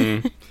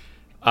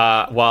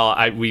 Mm-hmm.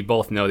 Well, we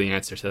both know the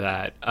answer to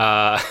that.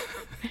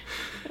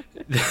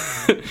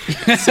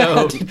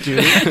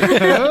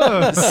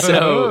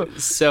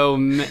 So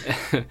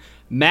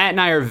Matt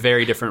and I are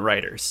very different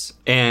writers,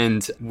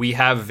 and we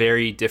have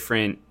very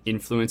different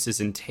influences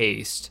and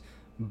taste,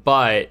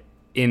 but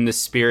in the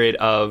spirit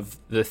of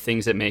the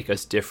things that make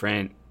us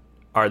different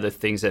are the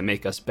things that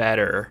make us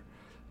better.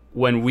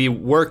 When we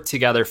work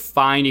together,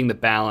 finding the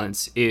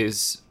balance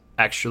is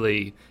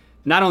actually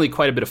not only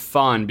quite a bit of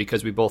fun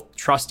because we both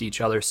trust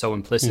each other so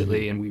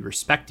implicitly and we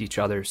respect each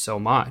other so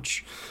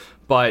much,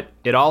 but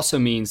it also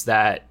means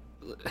that,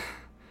 let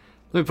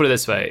me put it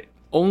this way,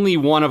 only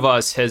one of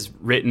us has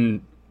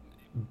written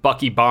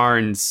Bucky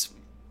Barnes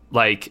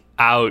like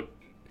out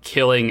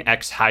killing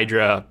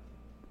ex-Hydra,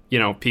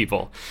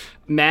 people.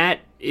 Matt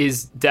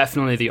is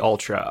definitely the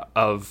Ultra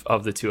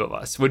of the two of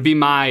us, would be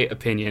my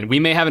opinion. We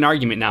may have an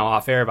argument now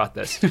off air about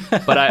this,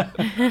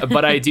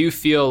 but I do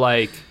feel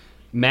like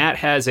Matt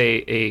has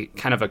a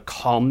kind of a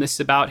calmness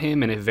about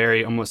him and a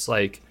very almost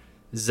like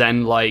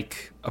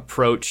Zen-like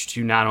approach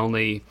to not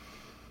only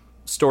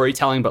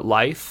storytelling but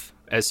life,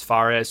 as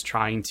far as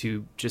trying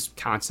to just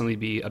constantly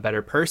be a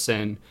better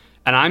person.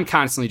 And I'm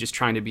constantly just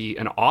trying to be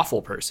an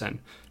awful person.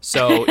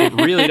 So it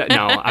really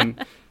no, I'm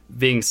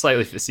being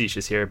slightly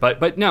facetious here,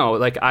 but no,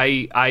 like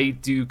I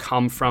do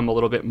come from a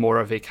little bit more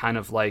of a kind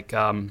of like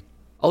a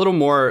little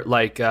more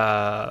like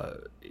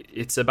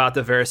it's about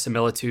the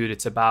verisimilitude.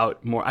 It's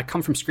about more. I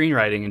come from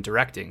screenwriting and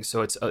directing,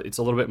 so it's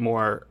a little bit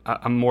more.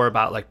 I'm more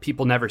about like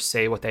people never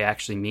say what they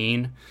actually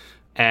mean,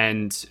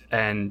 and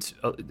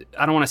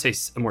I don't want to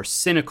say a more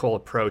cynical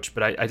approach,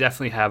 but I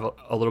definitely have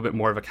a little bit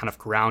more of a kind of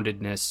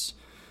groundedness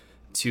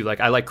to like.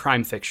 I like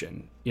crime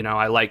fiction, you know.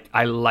 I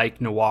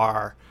like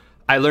noir.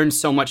 I learned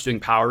so much doing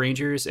Power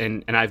Rangers,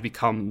 and I've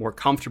become more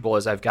comfortable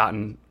as I've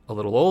gotten a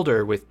little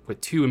older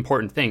with two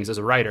important things as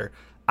a writer: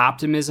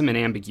 optimism and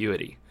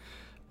ambiguity.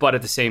 But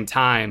at the same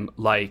time,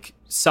 like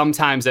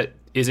sometimes that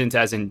isn't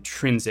as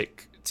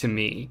intrinsic to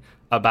me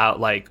about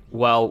like,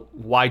 well,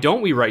 why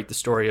don't we write the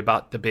story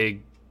about the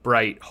big,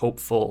 bright,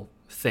 hopeful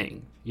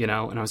thing, you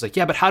know? And I was like,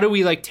 yeah, but how do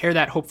we like tear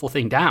that hopeful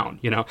thing down,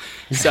 you know?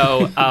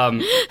 So,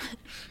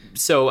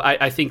 so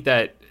I think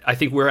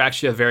we're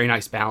actually a very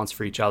nice balance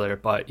for each other.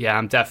 But yeah,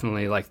 I'm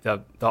definitely like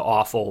the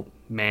awful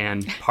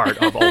man part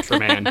of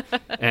Ultraman,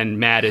 and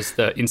Matt is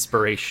the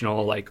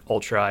inspirational like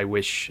Ultra I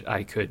wish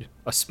I could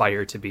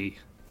aspire to be.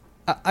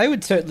 I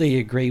would certainly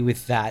agree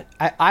with that.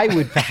 I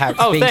would perhaps,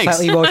 being thanks.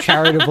 slightly more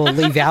charitable,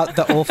 leave out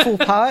the awful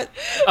part.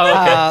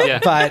 Okay, yeah.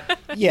 But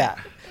yeah,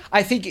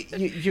 I think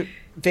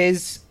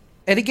there's,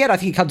 and again, I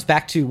think it comes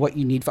back to what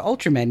you need for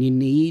Ultraman. You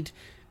need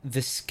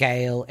the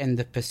scale and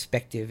the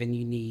perspective, and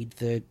you need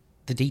the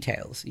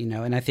details, you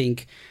know. And I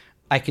think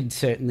I could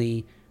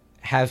certainly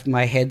have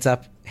my head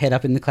up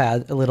in the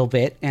cloud a little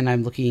bit, and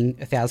I'm looking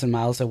 1,000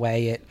 miles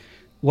away at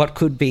what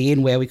could be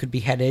and where we could be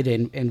headed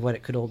and what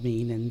it could all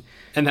mean.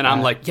 And then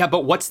I'm like, yeah,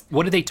 but what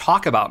do they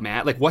talk about,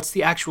 Matt? Like, what's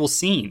the actual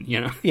scene, you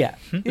know? Yeah.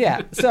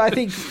 So I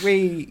think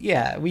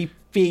we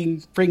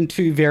bring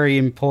two very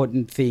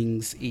important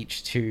things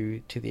each to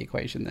the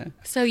equation there.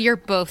 So you're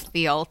both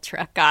the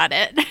Ultra. Got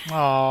it.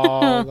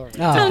 Oh,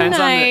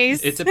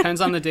 nice. It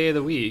depends on the day of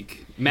the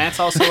week. Matt's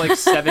also like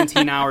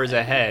 17 hours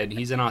ahead.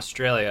 He's in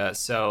Australia.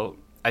 So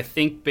I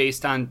think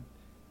based on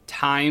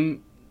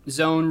time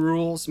zone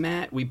rules,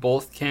 Matt, we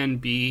both can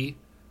be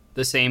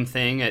the same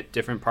thing at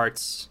different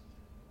parts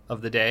of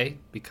the day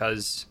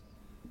because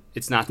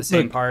it's not the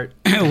same part.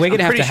 We're going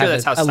to have to sure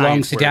have a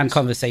long sit-down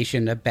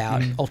conversation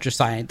about ultra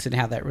science and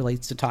how that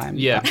relates to time.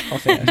 Yeah.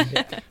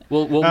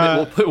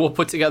 We'll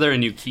put together a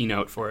new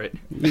keynote for it.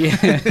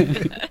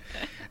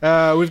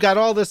 Yeah. We've got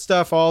all this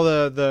stuff, all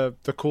the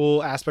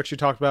cool aspects you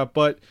talked about,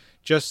 but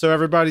just so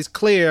everybody's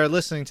clear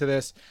listening to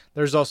this,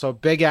 there's also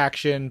big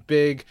action,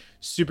 big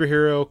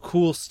superhero,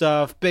 cool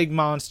stuff, big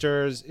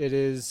monsters.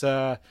 It's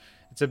a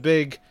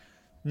big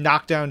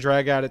knockdown,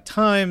 drag out at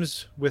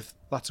times with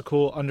lots of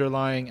cool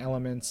underlying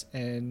elements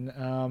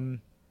and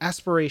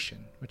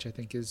aspiration, which I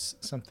think is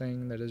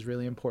something that is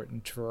really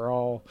important for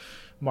all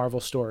Marvel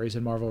stories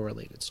and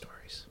Marvel-related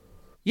stories.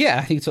 Yeah,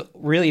 I think it's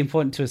really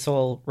important to us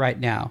all right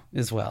now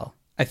as well,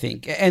 I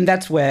think. And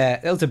that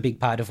was a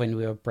big part of when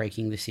we were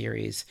breaking the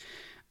series.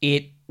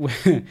 It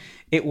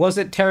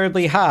wasn't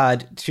terribly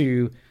hard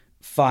to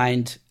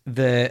find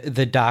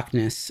the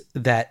darkness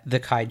that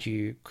the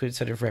kaiju could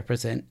sort of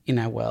represent in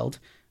our world,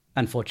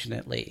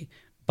 unfortunately.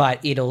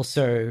 But it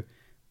also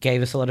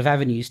gave us a lot of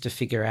avenues to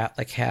figure out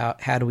like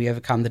how do we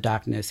overcome the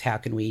darkness? How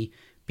can we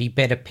be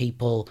better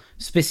people,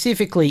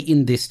 specifically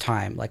in this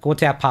time? Like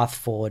what's our path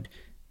forward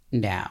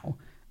now?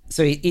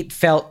 So it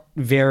felt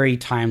very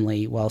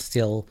timely while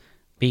still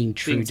being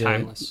true to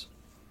timeless.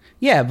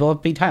 Yeah, but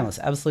be timeless,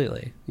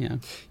 absolutely. Yeah.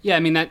 Yeah, I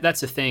mean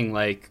that's the thing.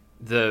 Like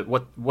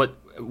what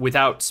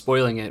without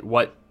spoiling it,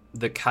 what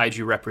the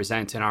kaiju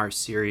represent in our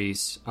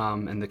series,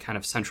 and the kind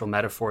of central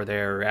metaphor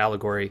there or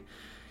allegory,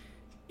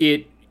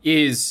 it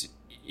is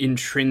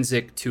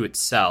intrinsic to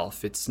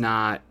itself. It's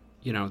not,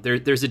 you know,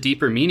 there's a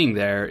deeper meaning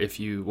there if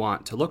you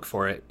want to look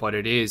for it, but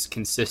it is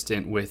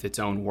consistent with its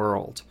own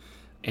world.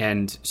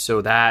 And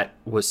so that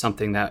was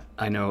something that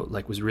I know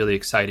like was really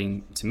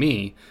exciting to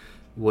me,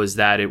 was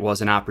that it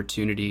was an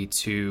opportunity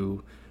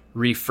to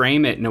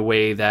reframe it in a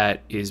way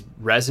that is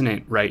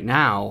resonant right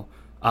now,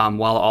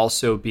 while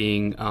also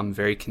being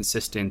very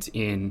consistent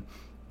in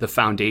the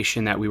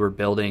foundation that we were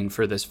building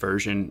for this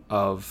version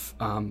of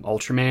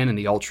Ultraman and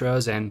the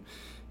Ultras and,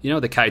 you know,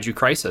 the Kaiju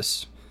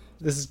Crisis.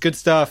 This is good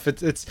stuff.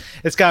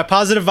 It's got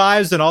positive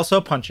vibes and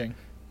also punching.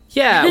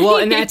 Yeah, well,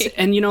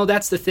 and you know,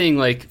 that's the thing.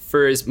 Like,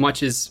 for as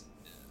much as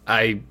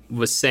I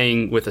was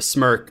saying with a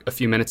smirk a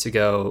few minutes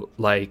ago,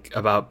 like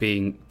about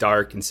being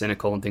dark and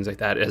cynical and things like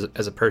that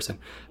as a person,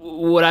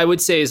 what I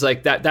would say is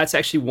like that's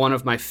actually one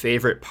of my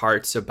favorite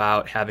parts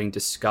about having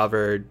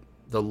discovered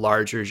the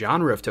larger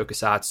genre of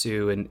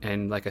tokusatsu.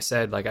 And like I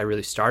said, like I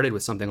really started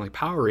with something like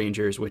Power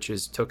Rangers, which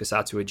is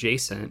tokusatsu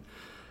adjacent.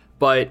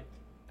 But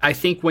I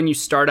think when you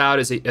start out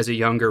as a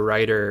younger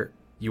writer,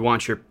 you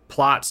want your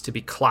plots to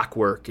be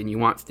clockwork and you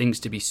want things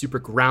to be super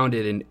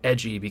grounded and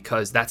edgy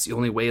because that's the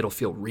only way it'll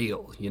feel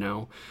real, you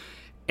know?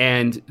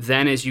 And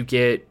then as you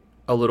get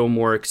a little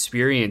more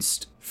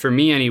experienced, for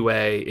me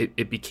anyway,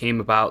 it became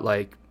about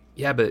like,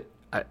 yeah, but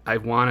I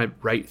want to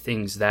write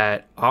things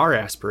that are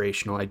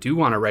aspirational. I do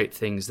want to write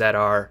things that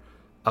are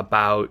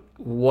about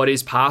what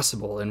is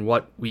possible and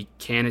what we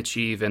can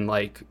achieve and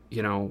like,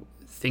 you know,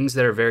 things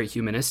that are very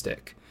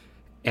humanistic.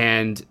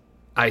 And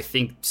I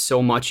think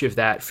so much of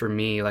that for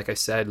me, like I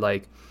said,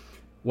 like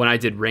when I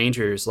did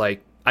Rangers,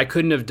 like I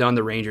couldn't have done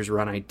the Rangers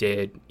run I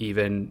did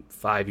even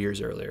 5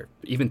 years earlier,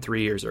 even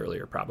 3 years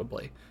earlier,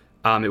 probably.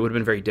 It would have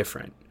been very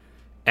different.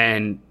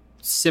 And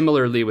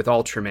similarly with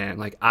Ultraman,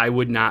 like I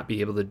would not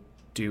be able to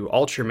do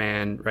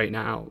Ultraman right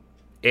now,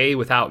 A,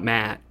 without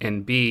Matt,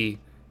 and B,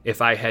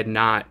 if I had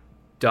not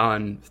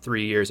done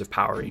 3 years of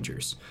Power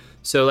Rangers.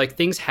 So like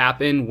things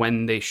happen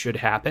when they should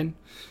happen.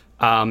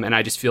 And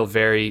I just feel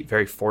very,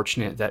 very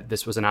fortunate that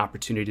this was an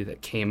opportunity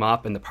that came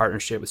up and the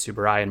partnership with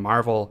Tsuburaya and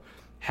Marvel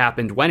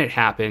happened when it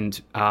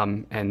happened.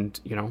 And,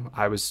 you know,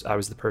 I was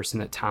the person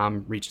that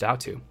Tom reached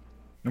out to.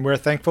 And we're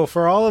thankful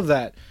for all of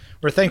that.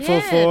 We're thankful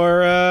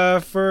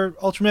for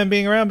Ultraman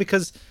being around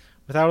because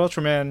without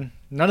Ultraman,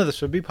 none of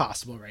this would be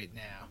possible right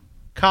now.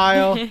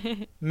 Kyle,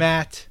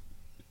 Matt,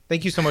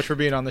 thank you so much for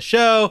being on the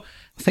show.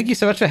 Thank you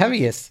so much for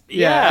having us.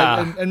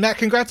 Yeah. And Matt,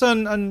 congrats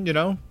on you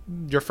know,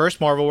 your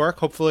first Marvel work.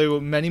 Hopefully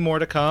many more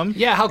to come.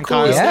 Yeah, how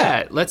cool is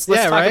that? Let's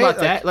talk about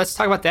that. Let's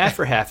talk about that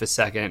for half a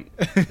second.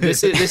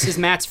 This is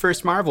Matt's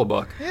first Marvel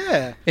book.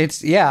 Yeah.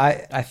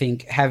 I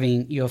think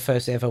having your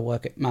first ever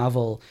work at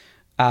Marvel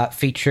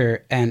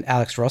feature and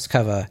Alex Ross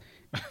cover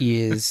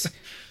is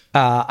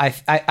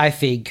I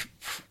think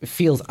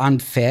feels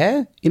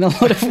unfair in a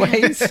lot of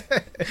ways.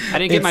 I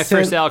didn't get my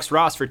first Alex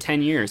Ross for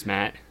 10 years,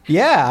 Matt.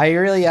 Yeah, I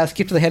really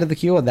skipped the head of the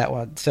queue on that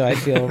one. So I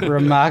feel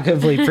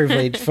remarkably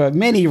privileged for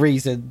many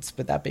reasons,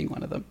 but that being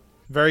one of them.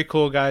 Very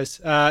cool, guys.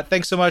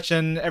 Thanks so much.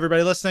 And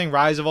everybody listening,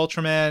 Rise of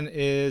Ultraman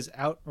is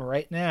out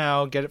right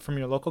now. Get it from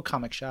your local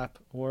comic shop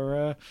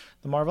or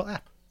the Marvel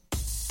app.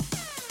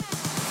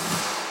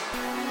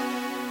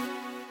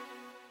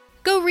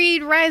 Go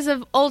read Rise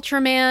of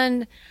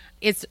Ultraman.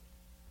 It's,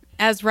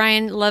 as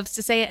Ryan loves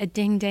to say, a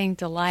ding-dang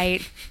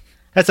delight.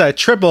 That's a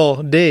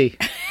triple D.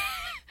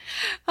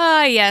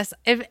 Yes.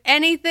 If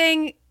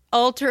anything,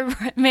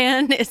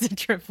 Ultraman is a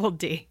triple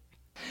D.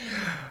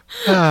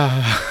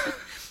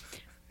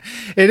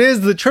 It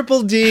is the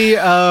triple D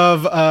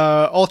of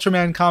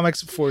Ultraman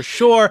comics for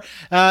sure.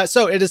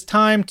 So it is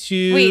time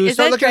to Wait, start is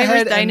that looking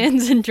ahead. Drivers,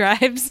 Dine-Ins, and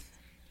Drives?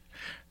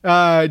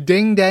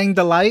 Ding Dang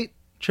Delight,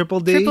 triple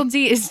D. Triple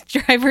D is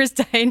Drivers,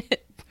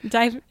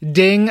 Dive.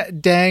 Ding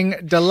Dang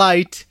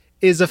Delight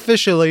is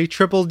officially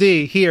triple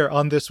D here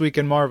on This Week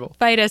in Marvel.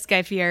 Fight us,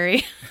 Guy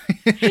Fieri.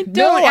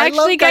 No,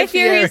 actually, Guy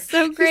Fieri is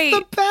so great. He's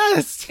the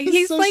best.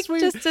 He's so like sweet.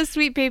 just a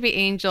sweet baby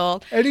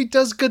angel. And he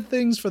does good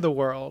things for the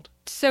world.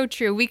 So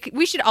true.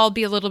 We should all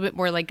be a little bit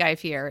more like Guy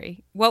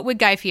Fieri. What would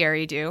Guy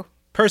Fieri do?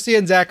 Percy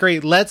and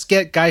Zachary, let's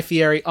get Guy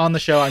Fieri on the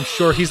show. I'm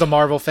sure he's a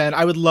Marvel fan.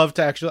 I would love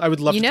to talk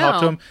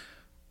to him.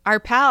 Our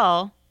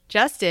pal,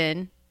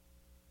 Justin,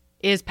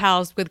 is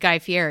pals with Guy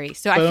Fieri.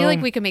 So Boom. I feel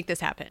like we could make this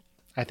happen.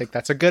 I think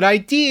that's a good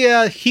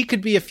idea. He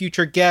could be a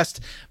future guest.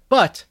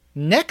 But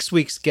next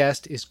week's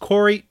guest is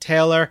Corey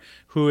Taylor,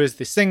 who is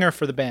the singer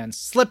for the band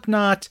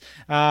Slipknot.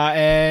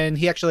 And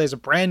he actually has a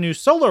brand new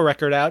solo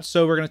record out.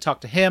 So we're going to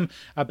talk to him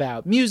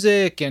about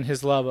music and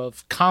his love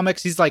of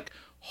comics. He's like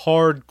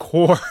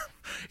hardcore.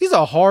 He's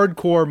a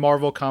hardcore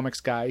Marvel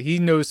Comics guy. He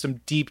knows some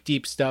deep,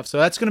 deep stuff. So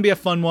that's going to be a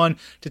fun one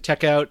to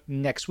check out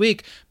next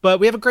week. But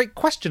we have a great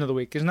question of the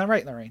week. Isn't that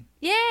right, Lorraine?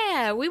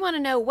 Yeah, we want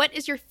to know, what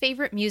is your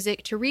favorite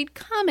music to read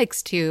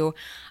comics to?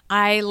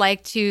 I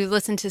like to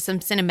listen to some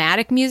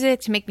cinematic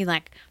music to make me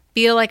like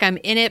feel like I'm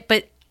in it,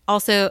 but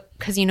also,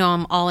 because you know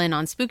I'm all in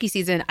on spooky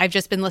season, I've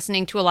just been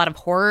listening to a lot of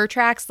horror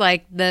tracks,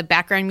 like the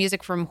background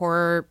music from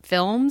horror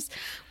films,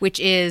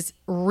 which is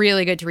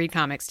really good to read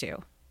comics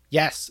to.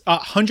 Yes,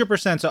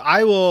 100%. So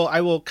I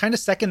will kind of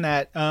second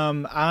that.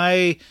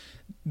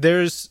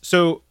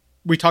 So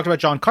we talked about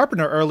John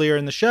Carpenter earlier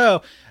in the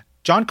show.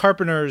 John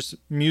Carpenter's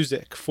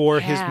music for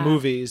his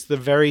movies, the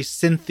very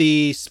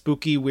synthy,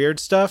 spooky, weird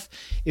stuff,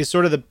 is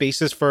sort of the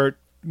basis for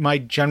my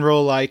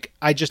general, like,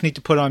 I just need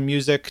to put on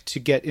music to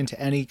get into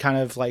any kind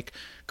of like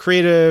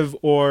creative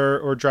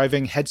or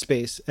driving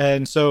headspace.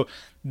 And so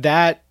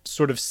that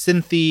sort of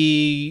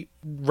synthy,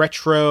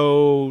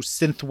 retro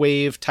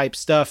synthwave type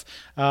stuff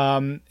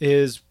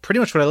is pretty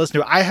much what I listen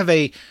to. I have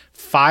a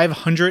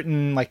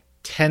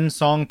 510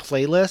 song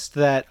playlist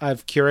that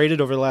I've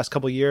curated over the last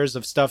couple of years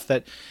of stuff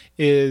that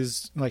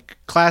is like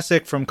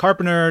classic from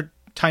Carpenter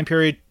time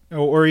period,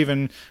 or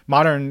even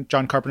modern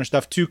John Carpenter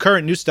stuff, to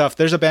current new stuff.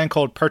 There's a band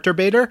called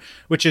Perturbator,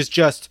 which is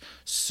just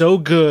so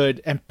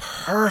good and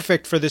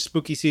perfect for this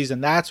spooky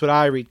season. That's what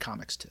I read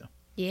comics to.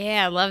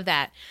 Yeah, I love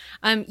that.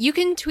 You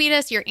can tweet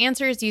us your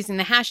answers using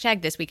the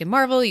hashtag This Week in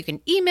Marvel. You can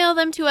email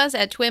them to us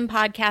at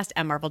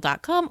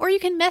twimpodcast@marvel.com, or you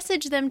can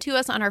message them to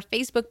us on our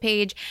Facebook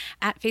page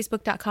at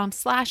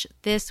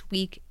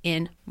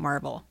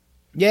facebook.com/thisweekinmarvel.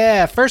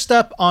 Yeah, first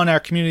up on our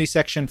community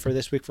section for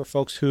this week for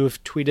folks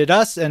who've tweeted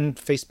us and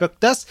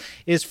Facebooked us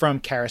is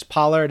from Karis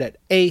Pollard at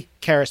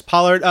Karis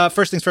Pollard.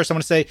 First things first, I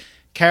want to say,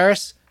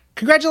 Karis,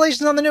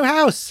 congratulations on the new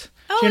house.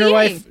 She and her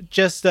wife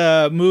just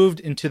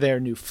moved into their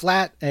new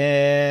flat,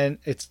 and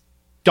it's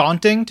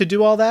daunting to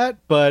do all that,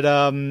 but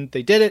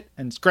they did it,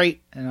 and it's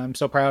great, and I'm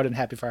so proud and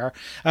happy for her.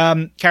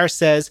 Karis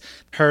says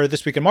her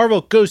This Week in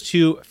Marvel goes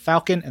to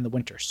Falcon and the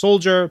Winter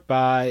Soldier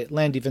by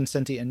Landy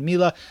Vincenti and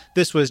Mila.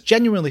 This was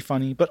genuinely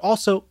funny, but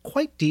also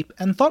quite deep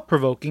and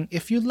thought-provoking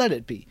if you let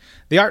it be.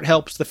 The art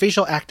helps. The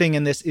facial acting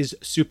in this is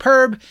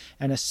superb,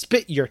 and a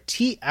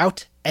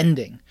spit-your-tea-out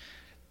ending.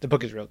 The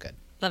book is real good.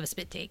 Love a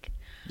spit take.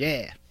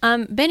 Yeah.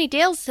 Benny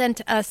Dales sent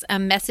us a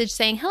message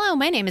saying, "Hello,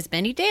 my name is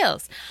Benny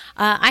Dales.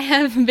 I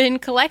have been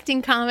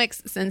collecting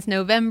comics since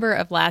November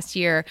of last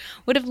year.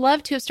 Would have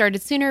loved to have started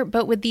sooner,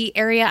 but with the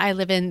area I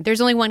live in,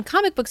 there's only one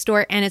comic book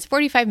store, and it's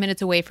 45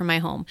 minutes away from my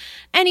home.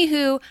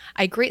 Anywho,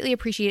 I greatly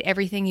appreciate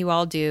everything you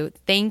all do.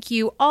 Thank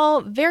you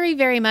all very,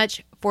 very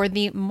much for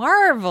the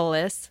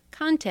marvelous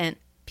content.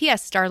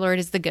 P.S. Star-Lord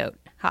is the GOAT.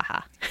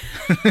 Haha."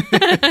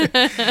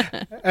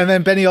 And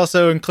then Benny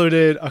also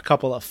included a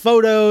couple of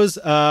photos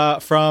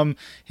from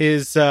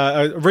his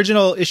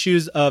original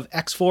issues of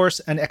X-Force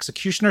and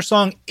Executioner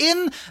Song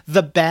in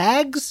the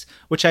bags,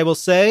 which I will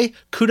say,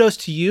 kudos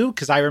to you,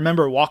 because I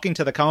remember walking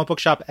to the comic book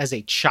shop as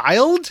a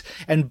child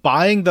and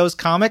buying those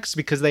comics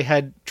because they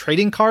had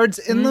trading cards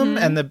in them,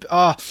 and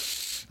I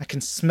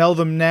can smell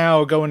them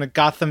now going to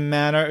Gotham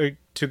Manor,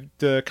 to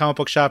the comic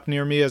book shop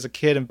near me as a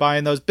kid and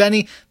buying those.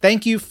 Benny,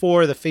 thank you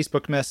for the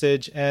Facebook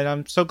message, and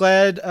I'm so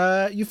glad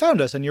you found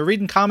us and you're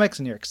reading comics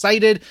and you're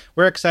excited.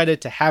 We're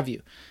excited to have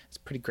you. It's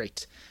pretty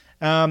great.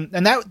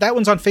 And that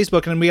one's on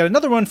Facebook, and we got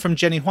another one from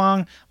Jenny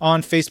Huang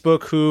on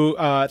Facebook who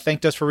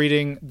thanked us for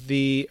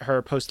reading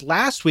her post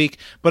last week,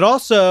 but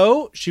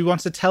also she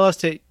wants to tell us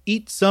to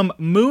eat some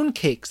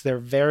mooncakes. They're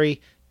very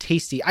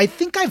tasty. I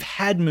think I've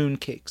had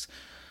mooncakes.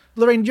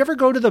 Lorraine, did you ever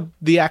go to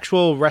the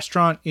actual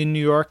restaurant in New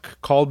York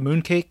called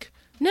Mooncake?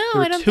 No, there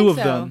were I don't two think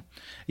of so. them.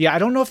 Yeah, I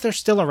don't know if they're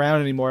still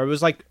around anymore. It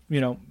was like,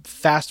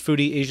 fast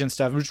foody Asian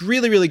stuff. It was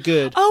really, really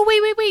good. Oh,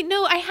 wait.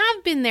 No, I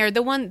have been there.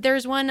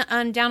 There's one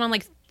down on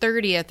like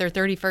 30th or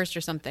 31st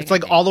or something. It's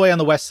like all the way on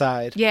the west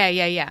side. Yeah.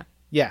 Yeah,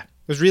 it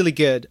was really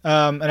good.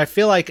 And I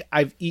feel like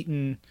I've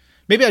eaten,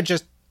 maybe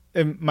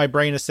my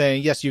brain is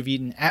saying, yes, you've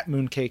eaten at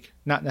Mooncake,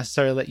 not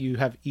necessarily that you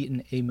have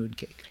eaten a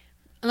mooncake.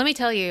 Let me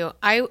tell you,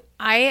 I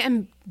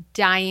am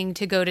dying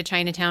to go to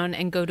Chinatown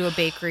and go to a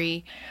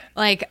bakery.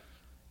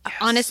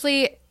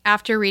 Honestly,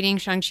 after reading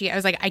Shang-Chi, I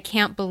was like, I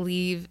can't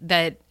believe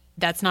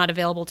that's not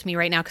available to me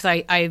right now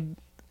because I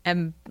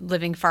am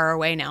living far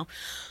away now.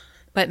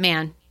 But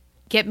man,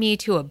 get me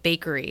to a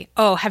bakery.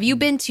 Oh, have you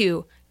been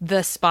to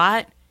The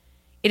Spot?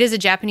 It is a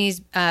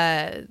Japanese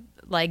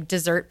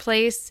dessert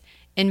place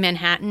in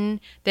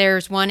Manhattan.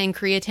 There's one in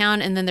Koreatown,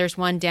 and then there's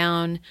one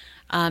down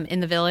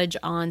in the Village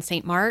on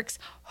St. Mark's.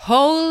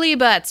 Holy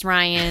butts,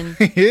 Ryan.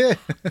 Yeah.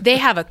 They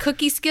have a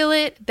cookie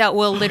skillet that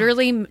will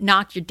literally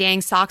knock your dang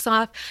socks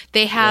off.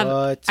 They have,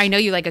 What? I know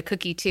you like a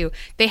cookie too.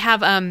 They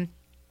have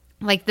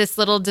this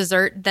little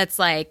dessert that's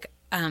like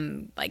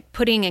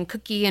pudding and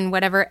cookie and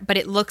whatever, but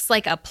it looks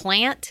like a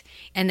plant,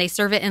 and they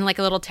serve it in like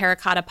a little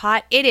terracotta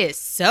pot. It is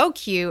so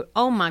cute.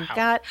 Oh my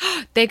God.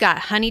 They got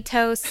honey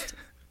toast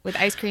with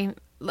ice cream.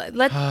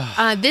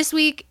 This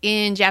week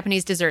in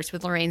Japanese desserts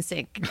with Lorraine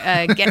Sink.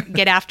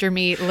 Get after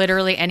me,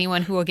 literally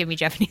anyone who will give me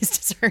Japanese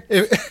dessert.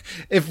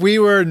 If we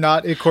were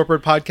not a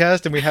corporate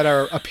podcast and we had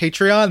a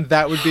Patreon,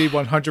 that would be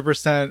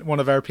 100% one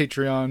of our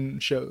Patreon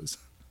shows.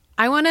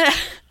 I want to,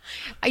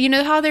 you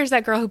know how there's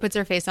that girl who puts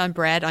her face on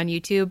bread on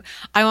YouTube?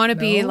 I want to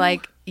be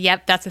like,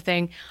 yep, that's a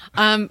thing.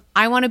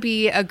 I want to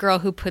be a girl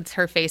who puts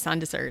her face on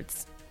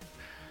desserts.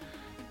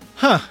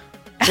 Huh.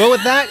 Well,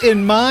 with that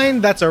in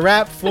mind, that's a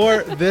wrap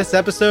for this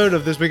episode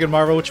of This Week in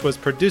Marvel, which was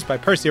produced by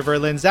Percy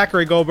Verlin,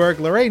 Zachary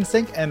Goldberg, Lorraine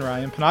Sink, and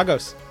Ryan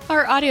Panagos.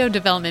 Our audio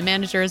development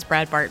manager is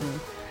Brad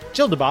Barton.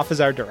 Jill DeBoff is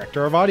our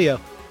director of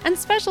audio. And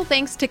special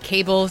thanks to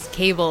Cables.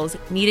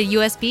 Need a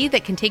USB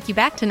that can take you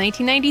back to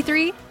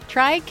 1993?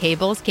 Try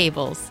Cables.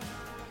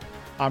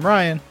 I'm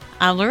Ryan.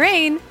 I'm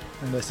Lorraine.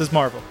 And this is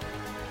Marvel.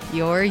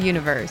 Your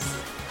universe.